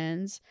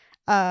situations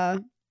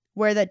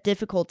where that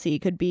difficulty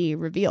could be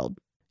revealed.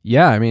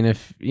 Yeah, I mean,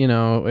 if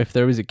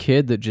there was a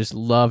kid that just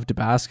loved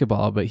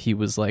basketball, but he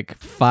was like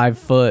 5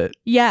 foot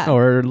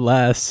or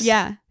less,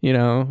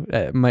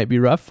 it might be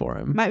rough for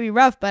him. Might be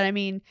rough, but I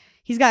mean,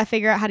 he's got to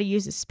figure out how to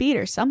use his speed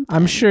or something.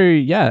 I'm sure,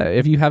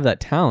 if you have that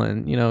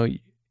talent,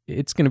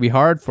 it's going to be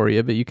hard for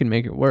you, but you can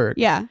make it work.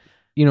 Yeah.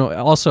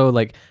 Also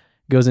like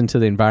goes into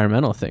the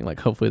environmental thing. Like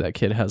hopefully that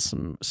kid has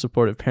some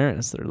supportive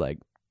parents that are like,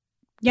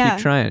 keep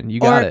trying. You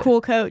got it. Or a cool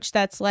coach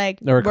that's like,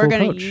 we're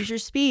going to use your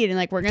speed and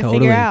like, we're going to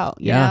figure out,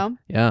 you know?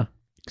 Yeah.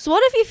 So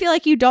what if you feel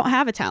like you don't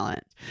have a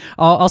talent?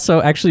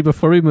 Also, actually,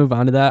 before we move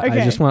on to that, I'm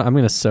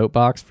going to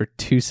soapbox for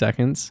 2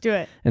 seconds. Do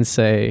it. And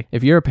say,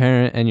 if you're a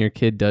parent and your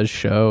kid does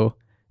show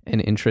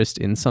an interest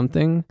in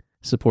something,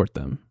 support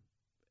them.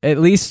 At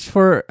least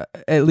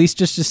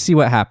just to see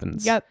what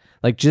happens. Yep.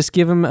 Like just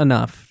give them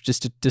enough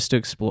just to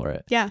explore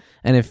it. Yeah.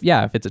 And if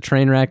it's a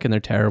train wreck and they're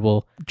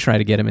terrible, try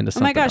to get them into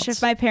something Oh my gosh, else.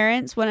 if my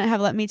parents wouldn't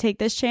have let me take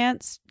this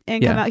chance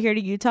and come out here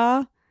to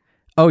Utah,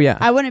 oh yeah,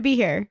 I wouldn't be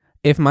here.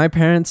 If my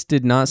parents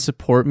did not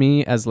support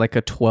me as like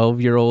a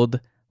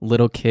 12-year-old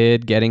little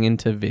kid getting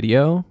into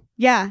video,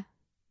 I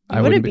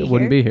wouldn't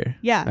be here.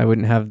 Yeah. I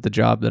wouldn't have the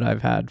job that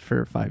I've had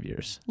for 5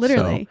 years.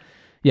 Literally. So,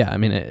 yeah, I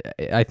mean,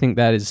 I think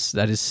that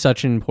is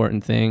such an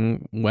important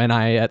thing. When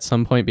I at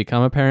some point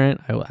become a parent,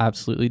 I will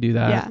absolutely do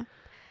that.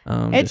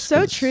 Yeah, it's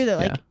so true though.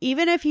 Like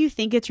even if you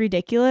think it's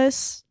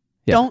ridiculous,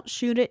 don't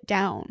shoot it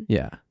down.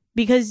 Yeah,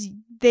 because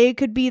they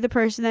could be the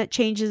person that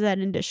changes that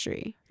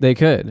industry. They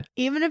could,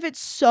 even if it's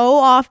so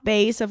off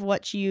base of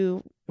what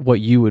you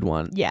would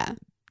want. Yeah,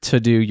 to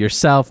do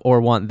yourself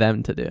or want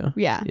them to do.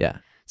 Yeah. Yeah.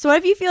 So what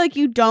if you feel like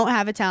you don't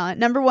have a talent?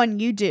 Number one,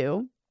 you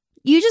do.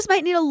 You just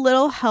might need a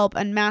little help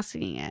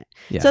unmasking it.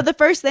 Yeah. So the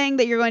first thing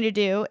that you're going to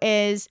do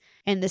is,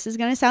 and this is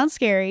going to sound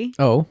scary,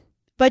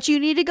 but you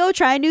need to go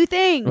try new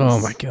things. Oh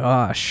my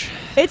gosh.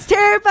 It's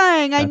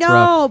terrifying. I That's know,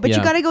 rough. but Yeah.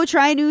 you got to go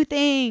try new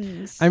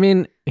things. I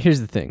mean, here's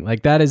the thing.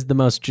 Like, that is the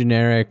most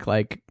generic,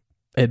 like,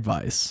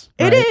 advice.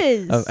 Right? It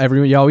is.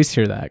 Everyone, you always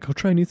hear that. Go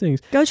try new things.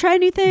 Go try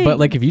new things. But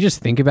like, if you just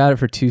think about it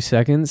for 2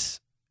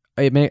 seconds,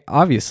 it may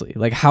obviously,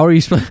 like, how are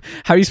you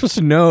supposed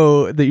to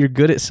know that you're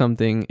good at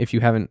something if you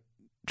haven't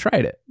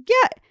tried it?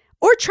 Yeah.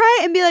 Or try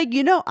it and be like,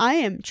 I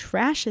am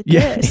trash at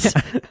this.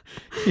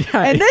 Yeah.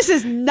 And this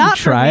is not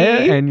you try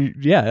for me.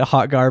 it and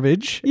hot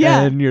garbage.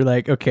 Yeah. And you're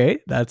like, okay,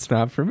 that's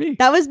not for me.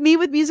 That was me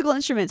with musical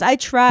instruments. I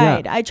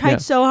tried. Yeah. I tried Yeah.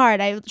 so hard.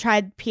 I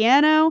tried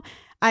piano.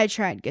 I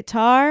tried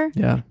guitar.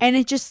 Yeah. And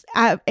it just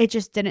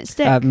didn't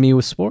stick. Me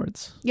with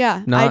sports.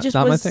 Yeah. Not- I just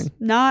not my was thing.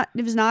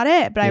 it was not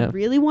it, but I Yeah.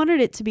 really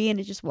wanted it to be, and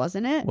it just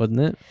wasn't it. Wasn't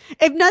it?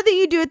 If nothing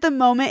you do at the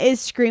moment is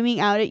screaming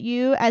out at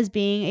you as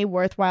being a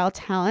worthwhile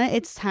talent,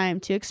 it's time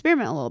to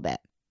experiment a little bit.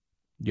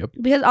 Yep.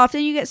 Because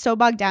often you get so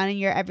bogged down in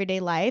your everyday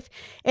life,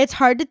 it's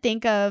hard to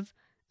think of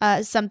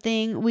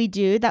something we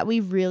do that we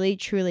really,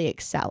 truly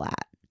excel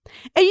at.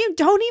 And you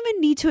don't even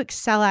need to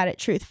excel at it,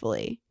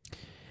 truthfully.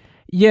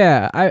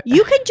 Yeah.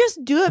 You can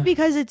just do it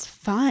because it's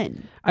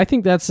fun. I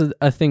think that's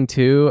a thing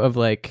too of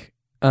like,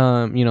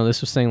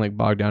 this was saying like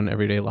bogged down in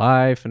everyday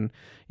life and,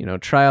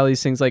 try all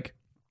these things. Like,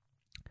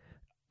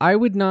 I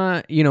would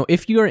not,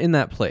 if you are in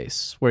that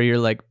place where you're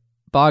like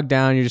bogged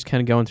down, you're just kind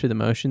of going through the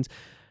motions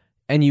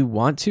and you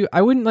want to,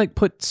 I wouldn't like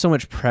put so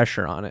much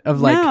pressure on it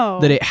of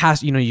like that it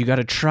has, you got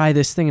to try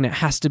this thing and it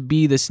has to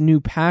be this new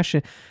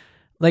passion.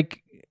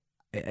 Like,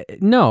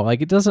 no,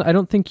 like it doesn't, I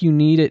don't think you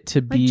need it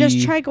to be. Like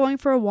just try going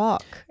for a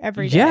walk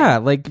every day. Yeah,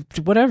 like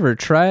whatever,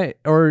 try,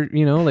 or,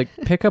 like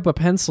pick up a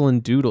pencil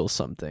and doodle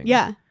something.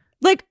 Yeah.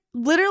 Like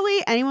literally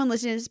anyone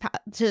listening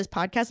to this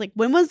podcast, like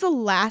when was the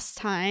last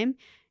time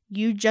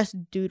you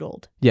just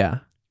doodled? Yeah.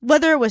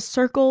 Whether it was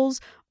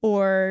circles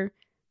or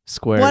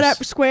squares,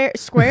 whatever,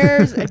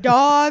 squares, a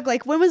dog.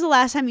 Like when was the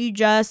last time you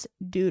just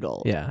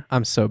doodled? Yeah.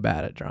 I'm so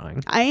bad at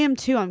drawing. I am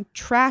too. I'm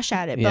trash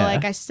at it, but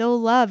like I still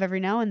love every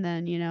now and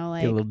then,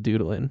 like get a little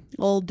doodle in.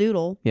 Old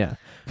doodle. Yeah.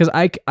 Because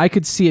I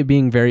could see it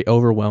being very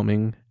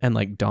overwhelming and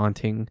like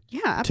daunting.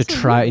 Yeah, absolutely.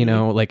 To try,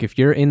 like if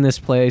you're in this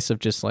place of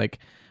just like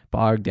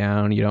bogged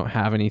down, you don't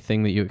have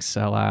anything that you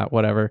excel at,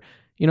 whatever,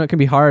 it can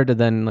be hard to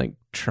then like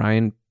try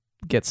and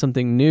get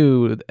something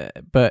new.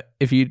 But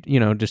if you,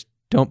 just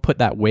don't put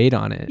that weight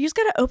on it. You just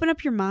got to open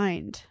up your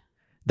mind.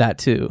 That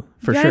too,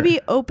 for sure. You sure. got to be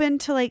open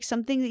to like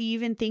something that you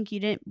even think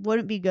you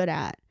wouldn't be good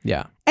at.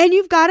 Yeah. And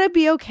you've got to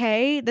be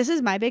okay. This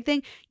is my big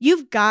thing.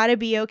 You've got to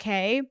be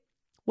okay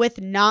with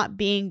not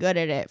being good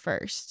at it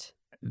first.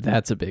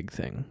 That's a big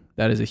thing.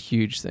 That is a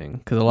huge thing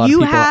because a lot of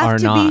people are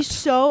not. You have to be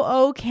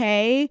so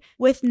okay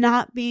with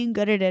not being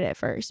good at it at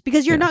first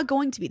because you're not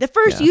going to be. The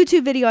first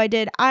YouTube video I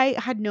did, I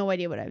had no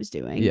idea what I was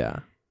doing. Yeah.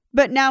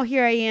 But now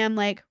here I am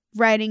like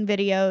writing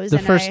videos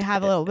I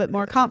have a little bit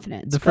more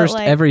confidence. The first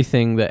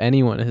everything that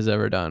anyone has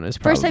ever done is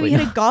probably... First time you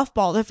hit a golf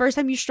ball, the first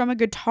time you strum a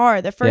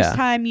guitar, the first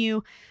time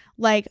you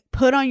like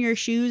put on your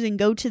shoes and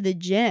go to the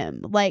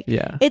gym. Like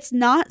it's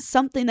not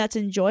something that's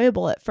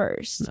enjoyable at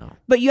first. No.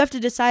 But you have to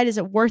decide, is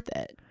it worth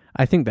it?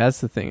 I think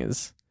that's the thing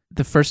is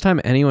the first time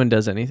anyone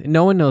does anything,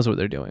 no one knows what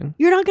they're doing.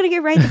 You're not going to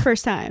get right the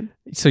first time.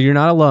 So you're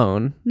not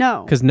alone.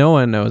 No. Because no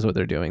one knows what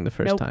they're doing the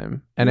first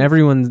time. And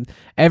everyone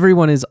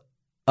is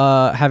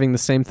having the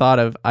same thought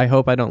of, I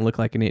hope I don't look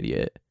like an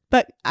idiot.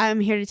 But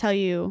I'm here to tell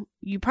you,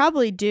 you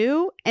probably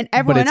do, and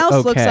everyone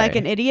else looks like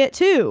an idiot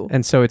too.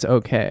 And so it's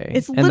okay.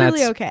 It's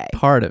literally okay.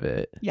 Part of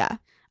it. Yeah.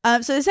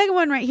 So the second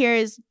one right here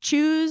is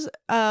choose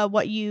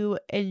what you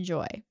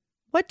enjoy.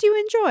 What do you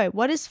enjoy?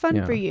 What is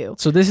fun for you?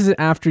 So this is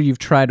after you've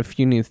tried a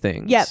few new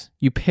things. Yep.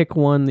 You pick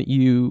one that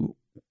you're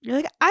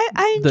like,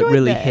 I enjoy that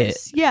really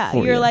this. hit. Yeah.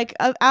 You're like,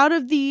 out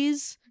of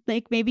these,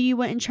 like maybe you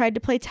went and tried to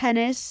play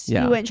tennis.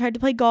 Yeah. You went and tried to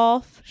play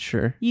golf.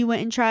 Sure. You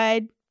went and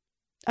tried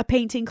a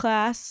painting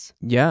class.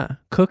 Yeah.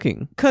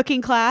 Cooking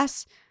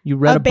class. You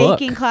read a book.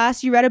 Baking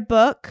class. You read a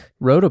book.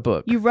 Wrote a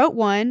book. You wrote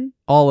one.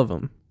 All of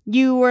them.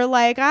 You were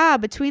like,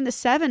 between the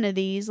 7 of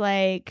these,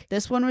 like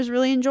this one was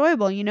really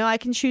enjoyable. I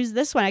can choose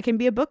this one. I can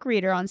be a book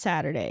reader on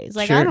Saturdays.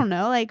 Like, I don't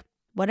know, like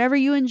whatever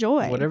you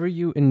enjoy. Whatever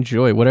you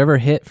enjoy, whatever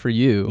hit for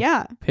you.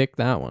 Yeah. Pick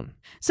that one.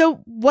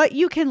 So what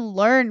you can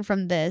learn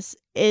from this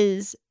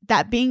is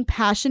that being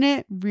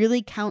passionate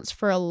really counts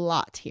for a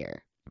lot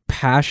here.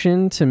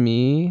 Passion to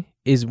me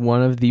is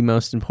one of the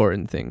most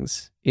important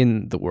things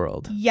in the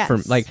world. Yes.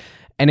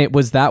 And it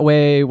was that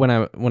way when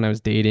I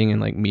was dating and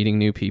like meeting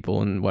new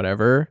people and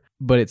whatever.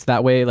 But it's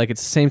that way, like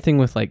it's the same thing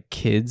with like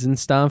kids and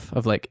stuff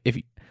of like, if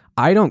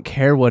I don't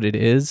care what it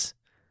is,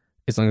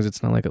 as long as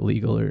it's not like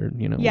illegal or,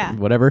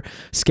 whatever,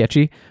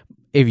 sketchy.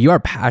 If you are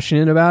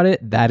passionate about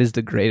it, that is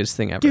the greatest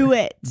thing ever.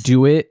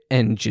 Do it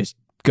and just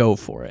go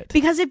for it.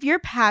 Because if you're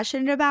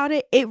passionate about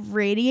it, it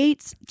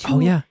radiates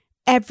to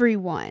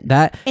everyone.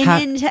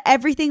 Into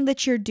everything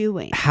that you're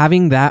doing.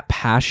 Having that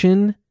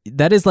passion,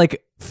 that is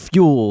like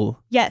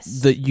fuel.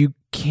 Yes. That you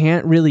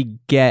can't really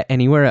get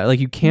anywhere else. Like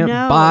you can't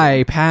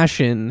buy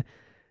passion.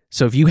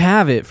 So if you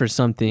have it for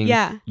something,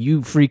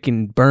 you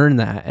freaking burn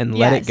that and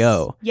let it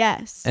go.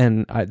 Yes.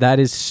 And that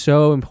is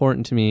so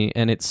important to me.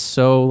 And it's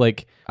so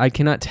like, I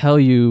cannot tell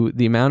you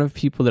the amount of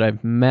people that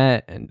I've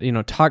met and,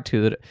 talked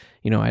to that,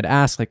 I'd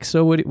ask like,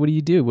 so what do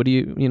you do? What do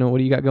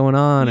you got going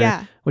on?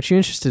 Yeah. Or what you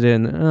interested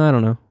in? I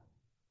don't know.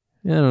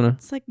 Yeah, I don't know.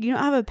 It's like, you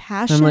don't have a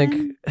passion.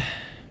 I'm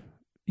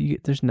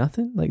like, there's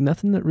nothing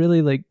that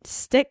really like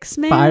sticks,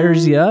 man.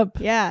 Fires you up.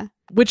 Yeah.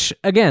 Which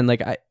again,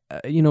 like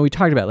we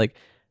talked about, like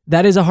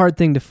that is a hard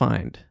thing to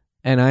find.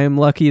 And I am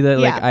lucky that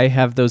like I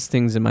have those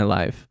things in my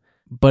life.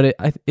 But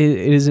it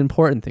is an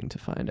important thing to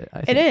find it.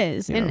 I think, it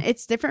is. And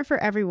it's different for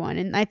everyone.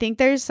 And I think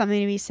there's something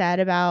to be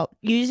said about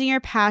using your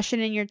passion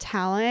and your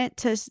talent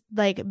to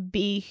like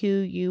be who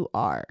you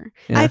are.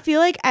 Yeah. I feel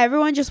like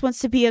everyone just wants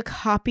to be a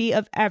copy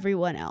of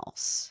everyone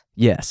else.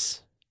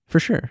 Yes,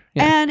 for sure.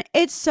 Yeah. And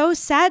it's so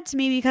sad to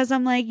me because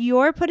I'm like,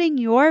 you're putting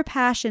your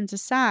passions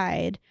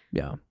aside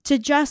to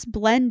just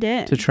blend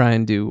in. To try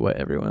and do what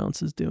everyone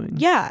else is doing.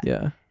 Yeah.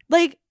 Yeah.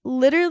 Like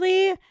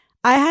literally,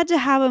 I had to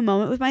have a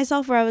moment with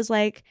myself where I was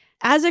like,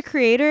 as a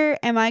creator,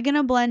 am I going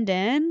to blend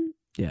in?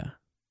 Yeah.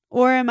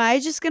 Or am I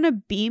just going to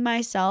be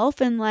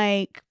myself and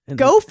like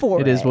go for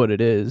it? It is what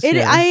it is.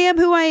 I am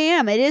who I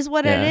am. It is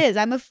what it is.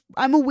 I'm a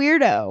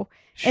weirdo.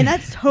 And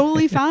that's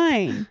totally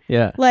fine.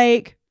 Yeah.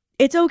 Like,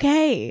 it's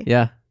okay.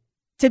 Yeah.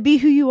 To be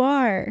who you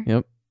are.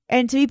 Yep.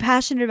 And to be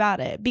passionate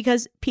about it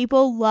because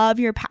people love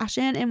your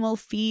passion and will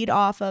feed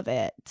off of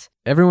it.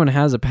 Everyone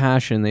has a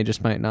passion. They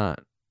just might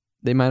not.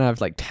 They might not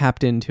have like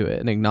tapped into it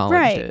and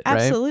acknowledged it. Right.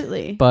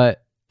 Absolutely.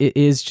 But it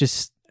is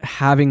just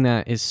having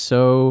that is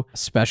so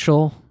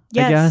special,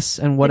 I guess,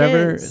 and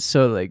whatever.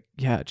 So like,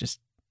 just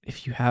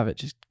if you have it,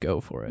 just go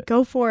for it.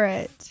 Go for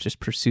it. Just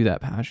pursue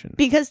that passion.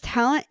 Because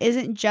talent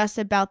isn't just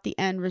about the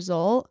end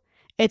result.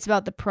 It's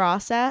about the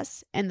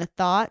process and the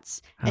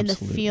thoughts and the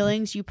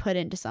feelings you put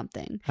into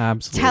something.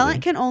 Absolutely.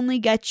 Talent can only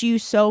get you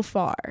so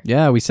far.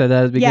 Yeah, we said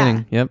that at the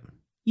beginning. Yeah. Yep.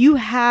 You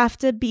have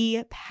to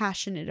be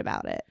passionate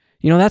about it.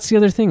 That's the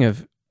other thing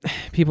of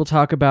people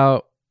talk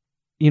about,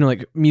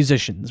 like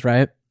musicians,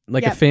 right?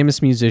 Like a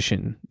famous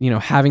musician,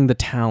 having the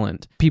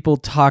talent. People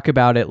talk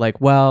about it like,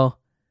 well,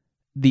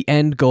 the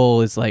end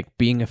goal is like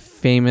being a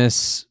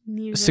famous,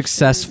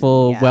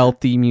 successful,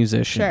 wealthy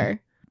musician.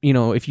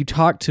 Sure. If you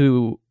talk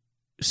to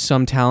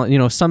some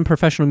talent, some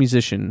professional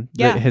musician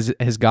that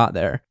has got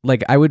there,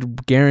 like I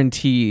would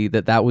guarantee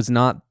that was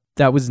not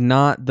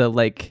the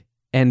like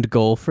end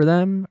goal for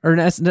them, or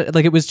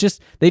like it was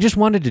just, they just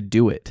wanted to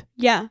do it.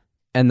 Yeah.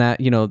 And that,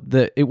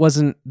 it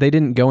wasn't, they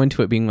didn't go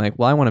into it being like,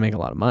 well, I want to make a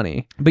lot of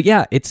money. But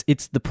yeah, it's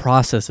the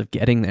process of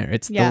getting there.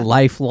 It's the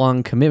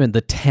lifelong commitment,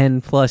 the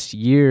 10 plus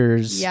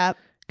years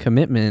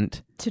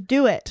commitment to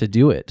do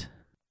it.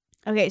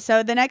 Okay.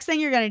 So the next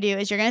thing you're going to do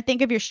is you're going to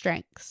think of your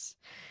strengths.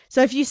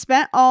 So if you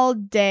spent all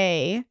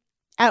day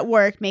at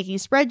work making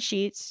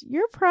spreadsheets,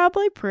 you're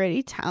probably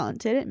pretty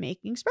talented at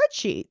making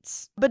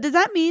spreadsheets. But does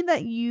that mean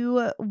that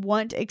you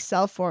want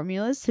Excel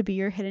formulas to be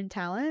your hidden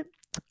talent?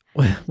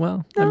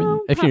 Well, no, I mean,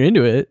 if you're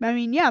into it. I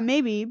mean, yeah,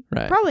 maybe.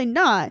 Right. Probably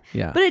not.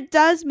 Yeah. But it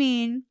does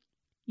mean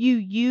you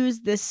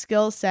use this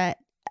skill set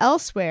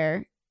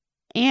elsewhere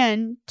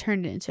and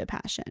turn it into a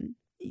passion.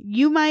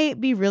 You might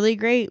be really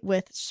great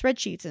with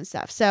spreadsheets and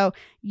stuff. So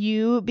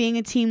you being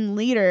a team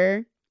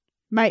leader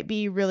might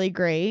be really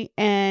great,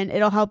 and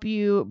it'll help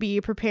you be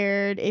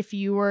prepared if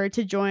you were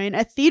to join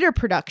a theater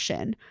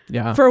production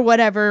for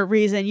whatever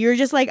reason. You're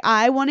just like,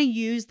 I want to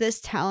use this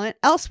talent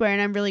elsewhere,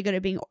 and I'm really good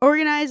at being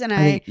organized, and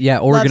I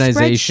think,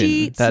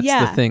 organization. That's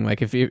the thing.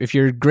 Like if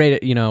you're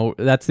great at,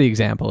 that's the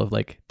example of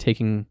like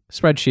taking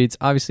spreadsheets,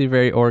 obviously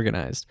very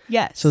organized.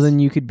 Yes. So then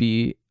you could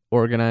be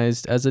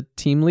organized as a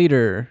team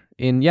leader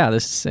in,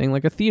 this is saying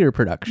like a theater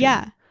production.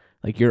 Yeah.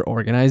 Like you're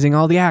organizing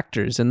all the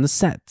actors and the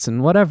sets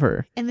and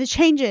whatever. And the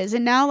changes.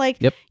 And now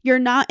you're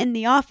not in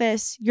the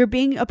office. You're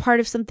being a part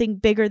of something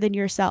bigger than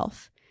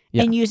yourself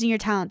and using your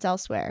talents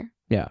elsewhere.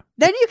 Yeah.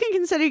 Then you can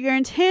consider your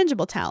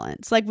intangible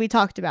talents like we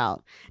talked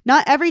about.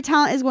 Not every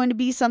talent is going to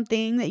be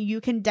something that you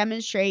can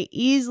demonstrate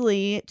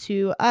easily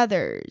to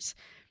others.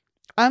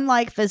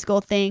 Unlike physical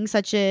things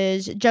such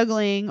as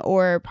juggling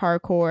or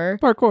parkour,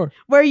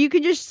 where you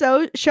can just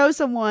show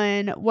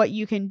someone what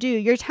you can do,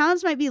 your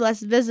talents might be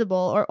less visible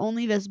or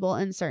only visible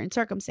in certain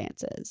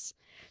circumstances.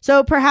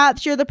 So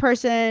perhaps you're the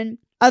person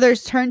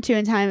others turn to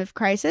in time of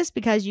crisis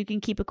because you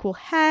can keep a cool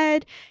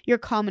head, you're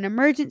calm in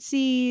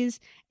emergencies,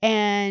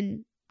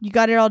 and you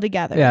got it all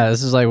together. Yeah,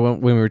 this is like when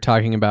we were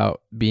talking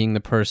about being the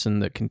person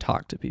that can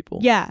talk to people.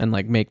 Yeah. And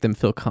like make them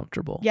feel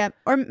comfortable. Yep.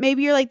 Or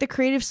maybe you're like the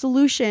creative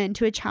solution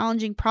to a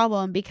challenging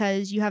problem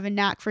because you have a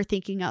knack for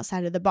thinking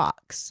outside of the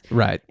box.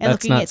 Right. And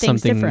looking at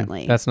things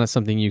differently. That's not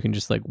something you can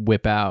just like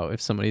whip out if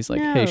somebody's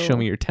like, hey, show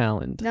me your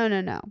talent.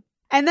 No.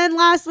 And then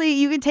lastly,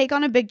 you can take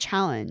on a big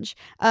challenge.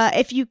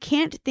 If you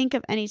can't think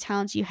of any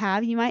talents you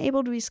have, you might be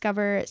able to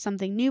discover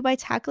something new by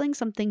tackling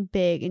something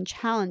big and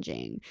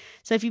challenging.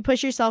 So if you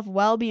push yourself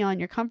well beyond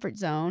your comfort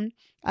zone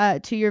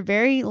to your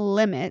very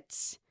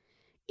limits,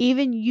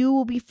 even you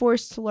will be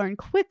forced to learn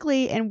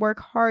quickly and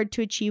work hard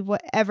to achieve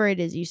whatever it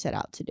is you set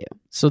out to do.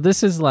 So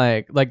this is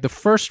like the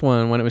first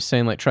one when it was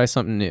saying like try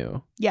something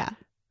new. Yeah.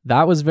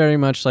 That was very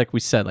much like we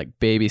said, like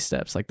baby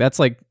steps. Like that's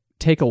like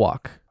take a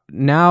walk.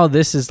 Now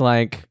this is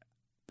like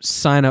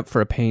sign up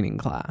for a painting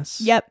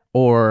class. Yep.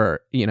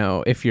 Or, you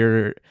know, if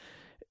you're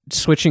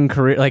switching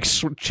career, like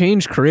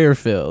change career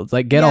fields,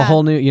 like get a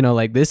whole new, you know,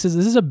 like this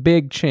is a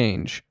big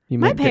change. You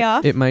might pay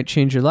off. It might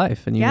change your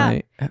life and you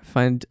might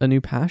find a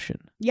new passion.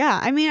 Yeah.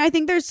 I mean, I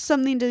think there's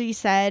something to be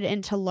said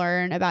and to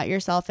learn about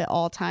yourself at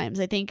all times.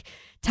 I think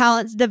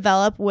talents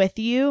develop with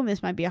you.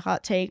 This might be a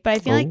hot take, but I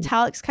feel like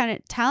talents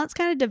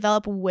kind of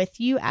develop with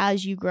you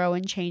as you grow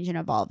and change and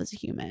evolve as a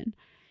human.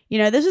 You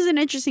know, this is an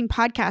interesting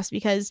podcast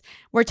because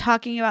we're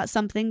talking about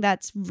something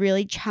that's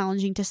really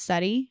challenging to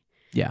study.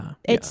 Yeah.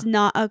 It's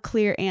not a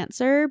clear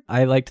answer.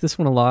 I liked this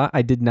one a lot.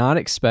 I did not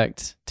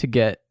expect to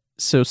get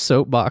so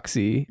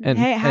soapboxy and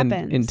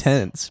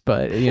intense,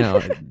 but you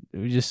know,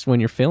 just when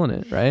you're feeling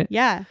it, right?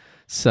 Yeah.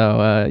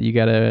 So you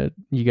gotta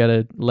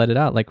let it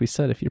out. Like we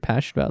said, if you're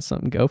passionate about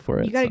something, go for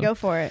it. You gotta go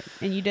for it,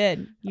 and you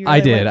did. I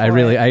did.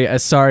 I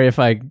sorry if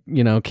I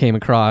came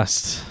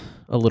across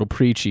a little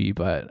preachy,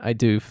 but I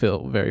do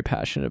feel very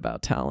passionate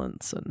about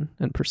talents and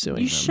pursuing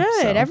them. You should.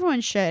 So,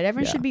 everyone should.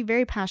 Everyone should be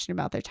very passionate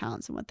about their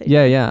talents and what they do.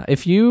 Yeah.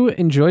 If you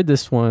enjoyed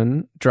this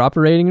one, drop a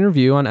rating and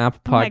review on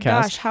Apple Podcasts. Oh my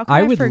gosh, how can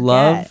I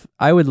forget?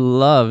 I would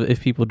love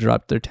if people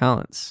dropped their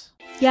talents.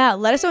 Yeah,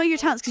 let us know your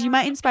talents because you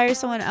might inspire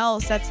someone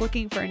else that's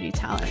looking for a new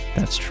talent.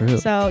 That's true.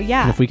 So,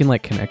 yeah. And if we can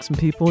like connect some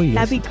people,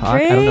 that'd be talk.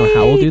 Great. I don't know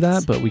how we'll do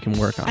that, but we can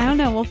work on it. I don't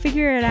know. We'll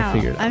figure it out.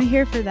 I'm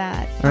here for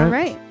that. All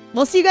right.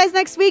 We'll see you guys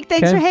next week.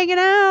 Thanks for hanging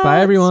out. Bye,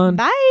 everyone.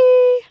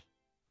 Bye.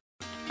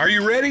 Are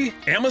you ready?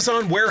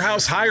 Amazon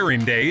Warehouse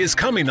Hiring Day is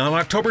coming on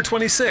October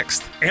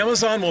 26th.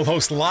 Amazon will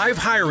host live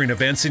hiring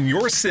events in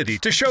your city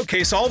to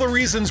showcase all the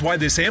reasons why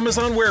this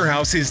Amazon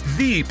warehouse is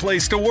the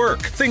place to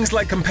work. Things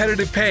like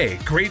competitive pay,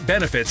 great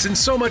benefits, and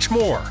so much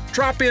more.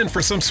 Drop in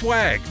for some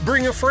swag,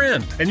 bring a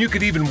friend, and you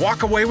could even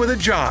walk away with a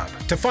job.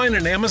 To find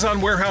an Amazon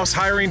Warehouse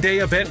Hiring Day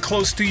event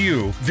close to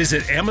you,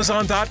 visit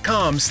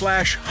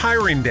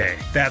amazon.com/hiring day.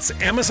 That's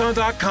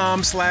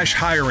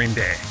amazon.com/hiring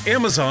day.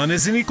 Amazon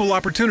is an equal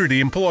opportunity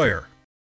employer.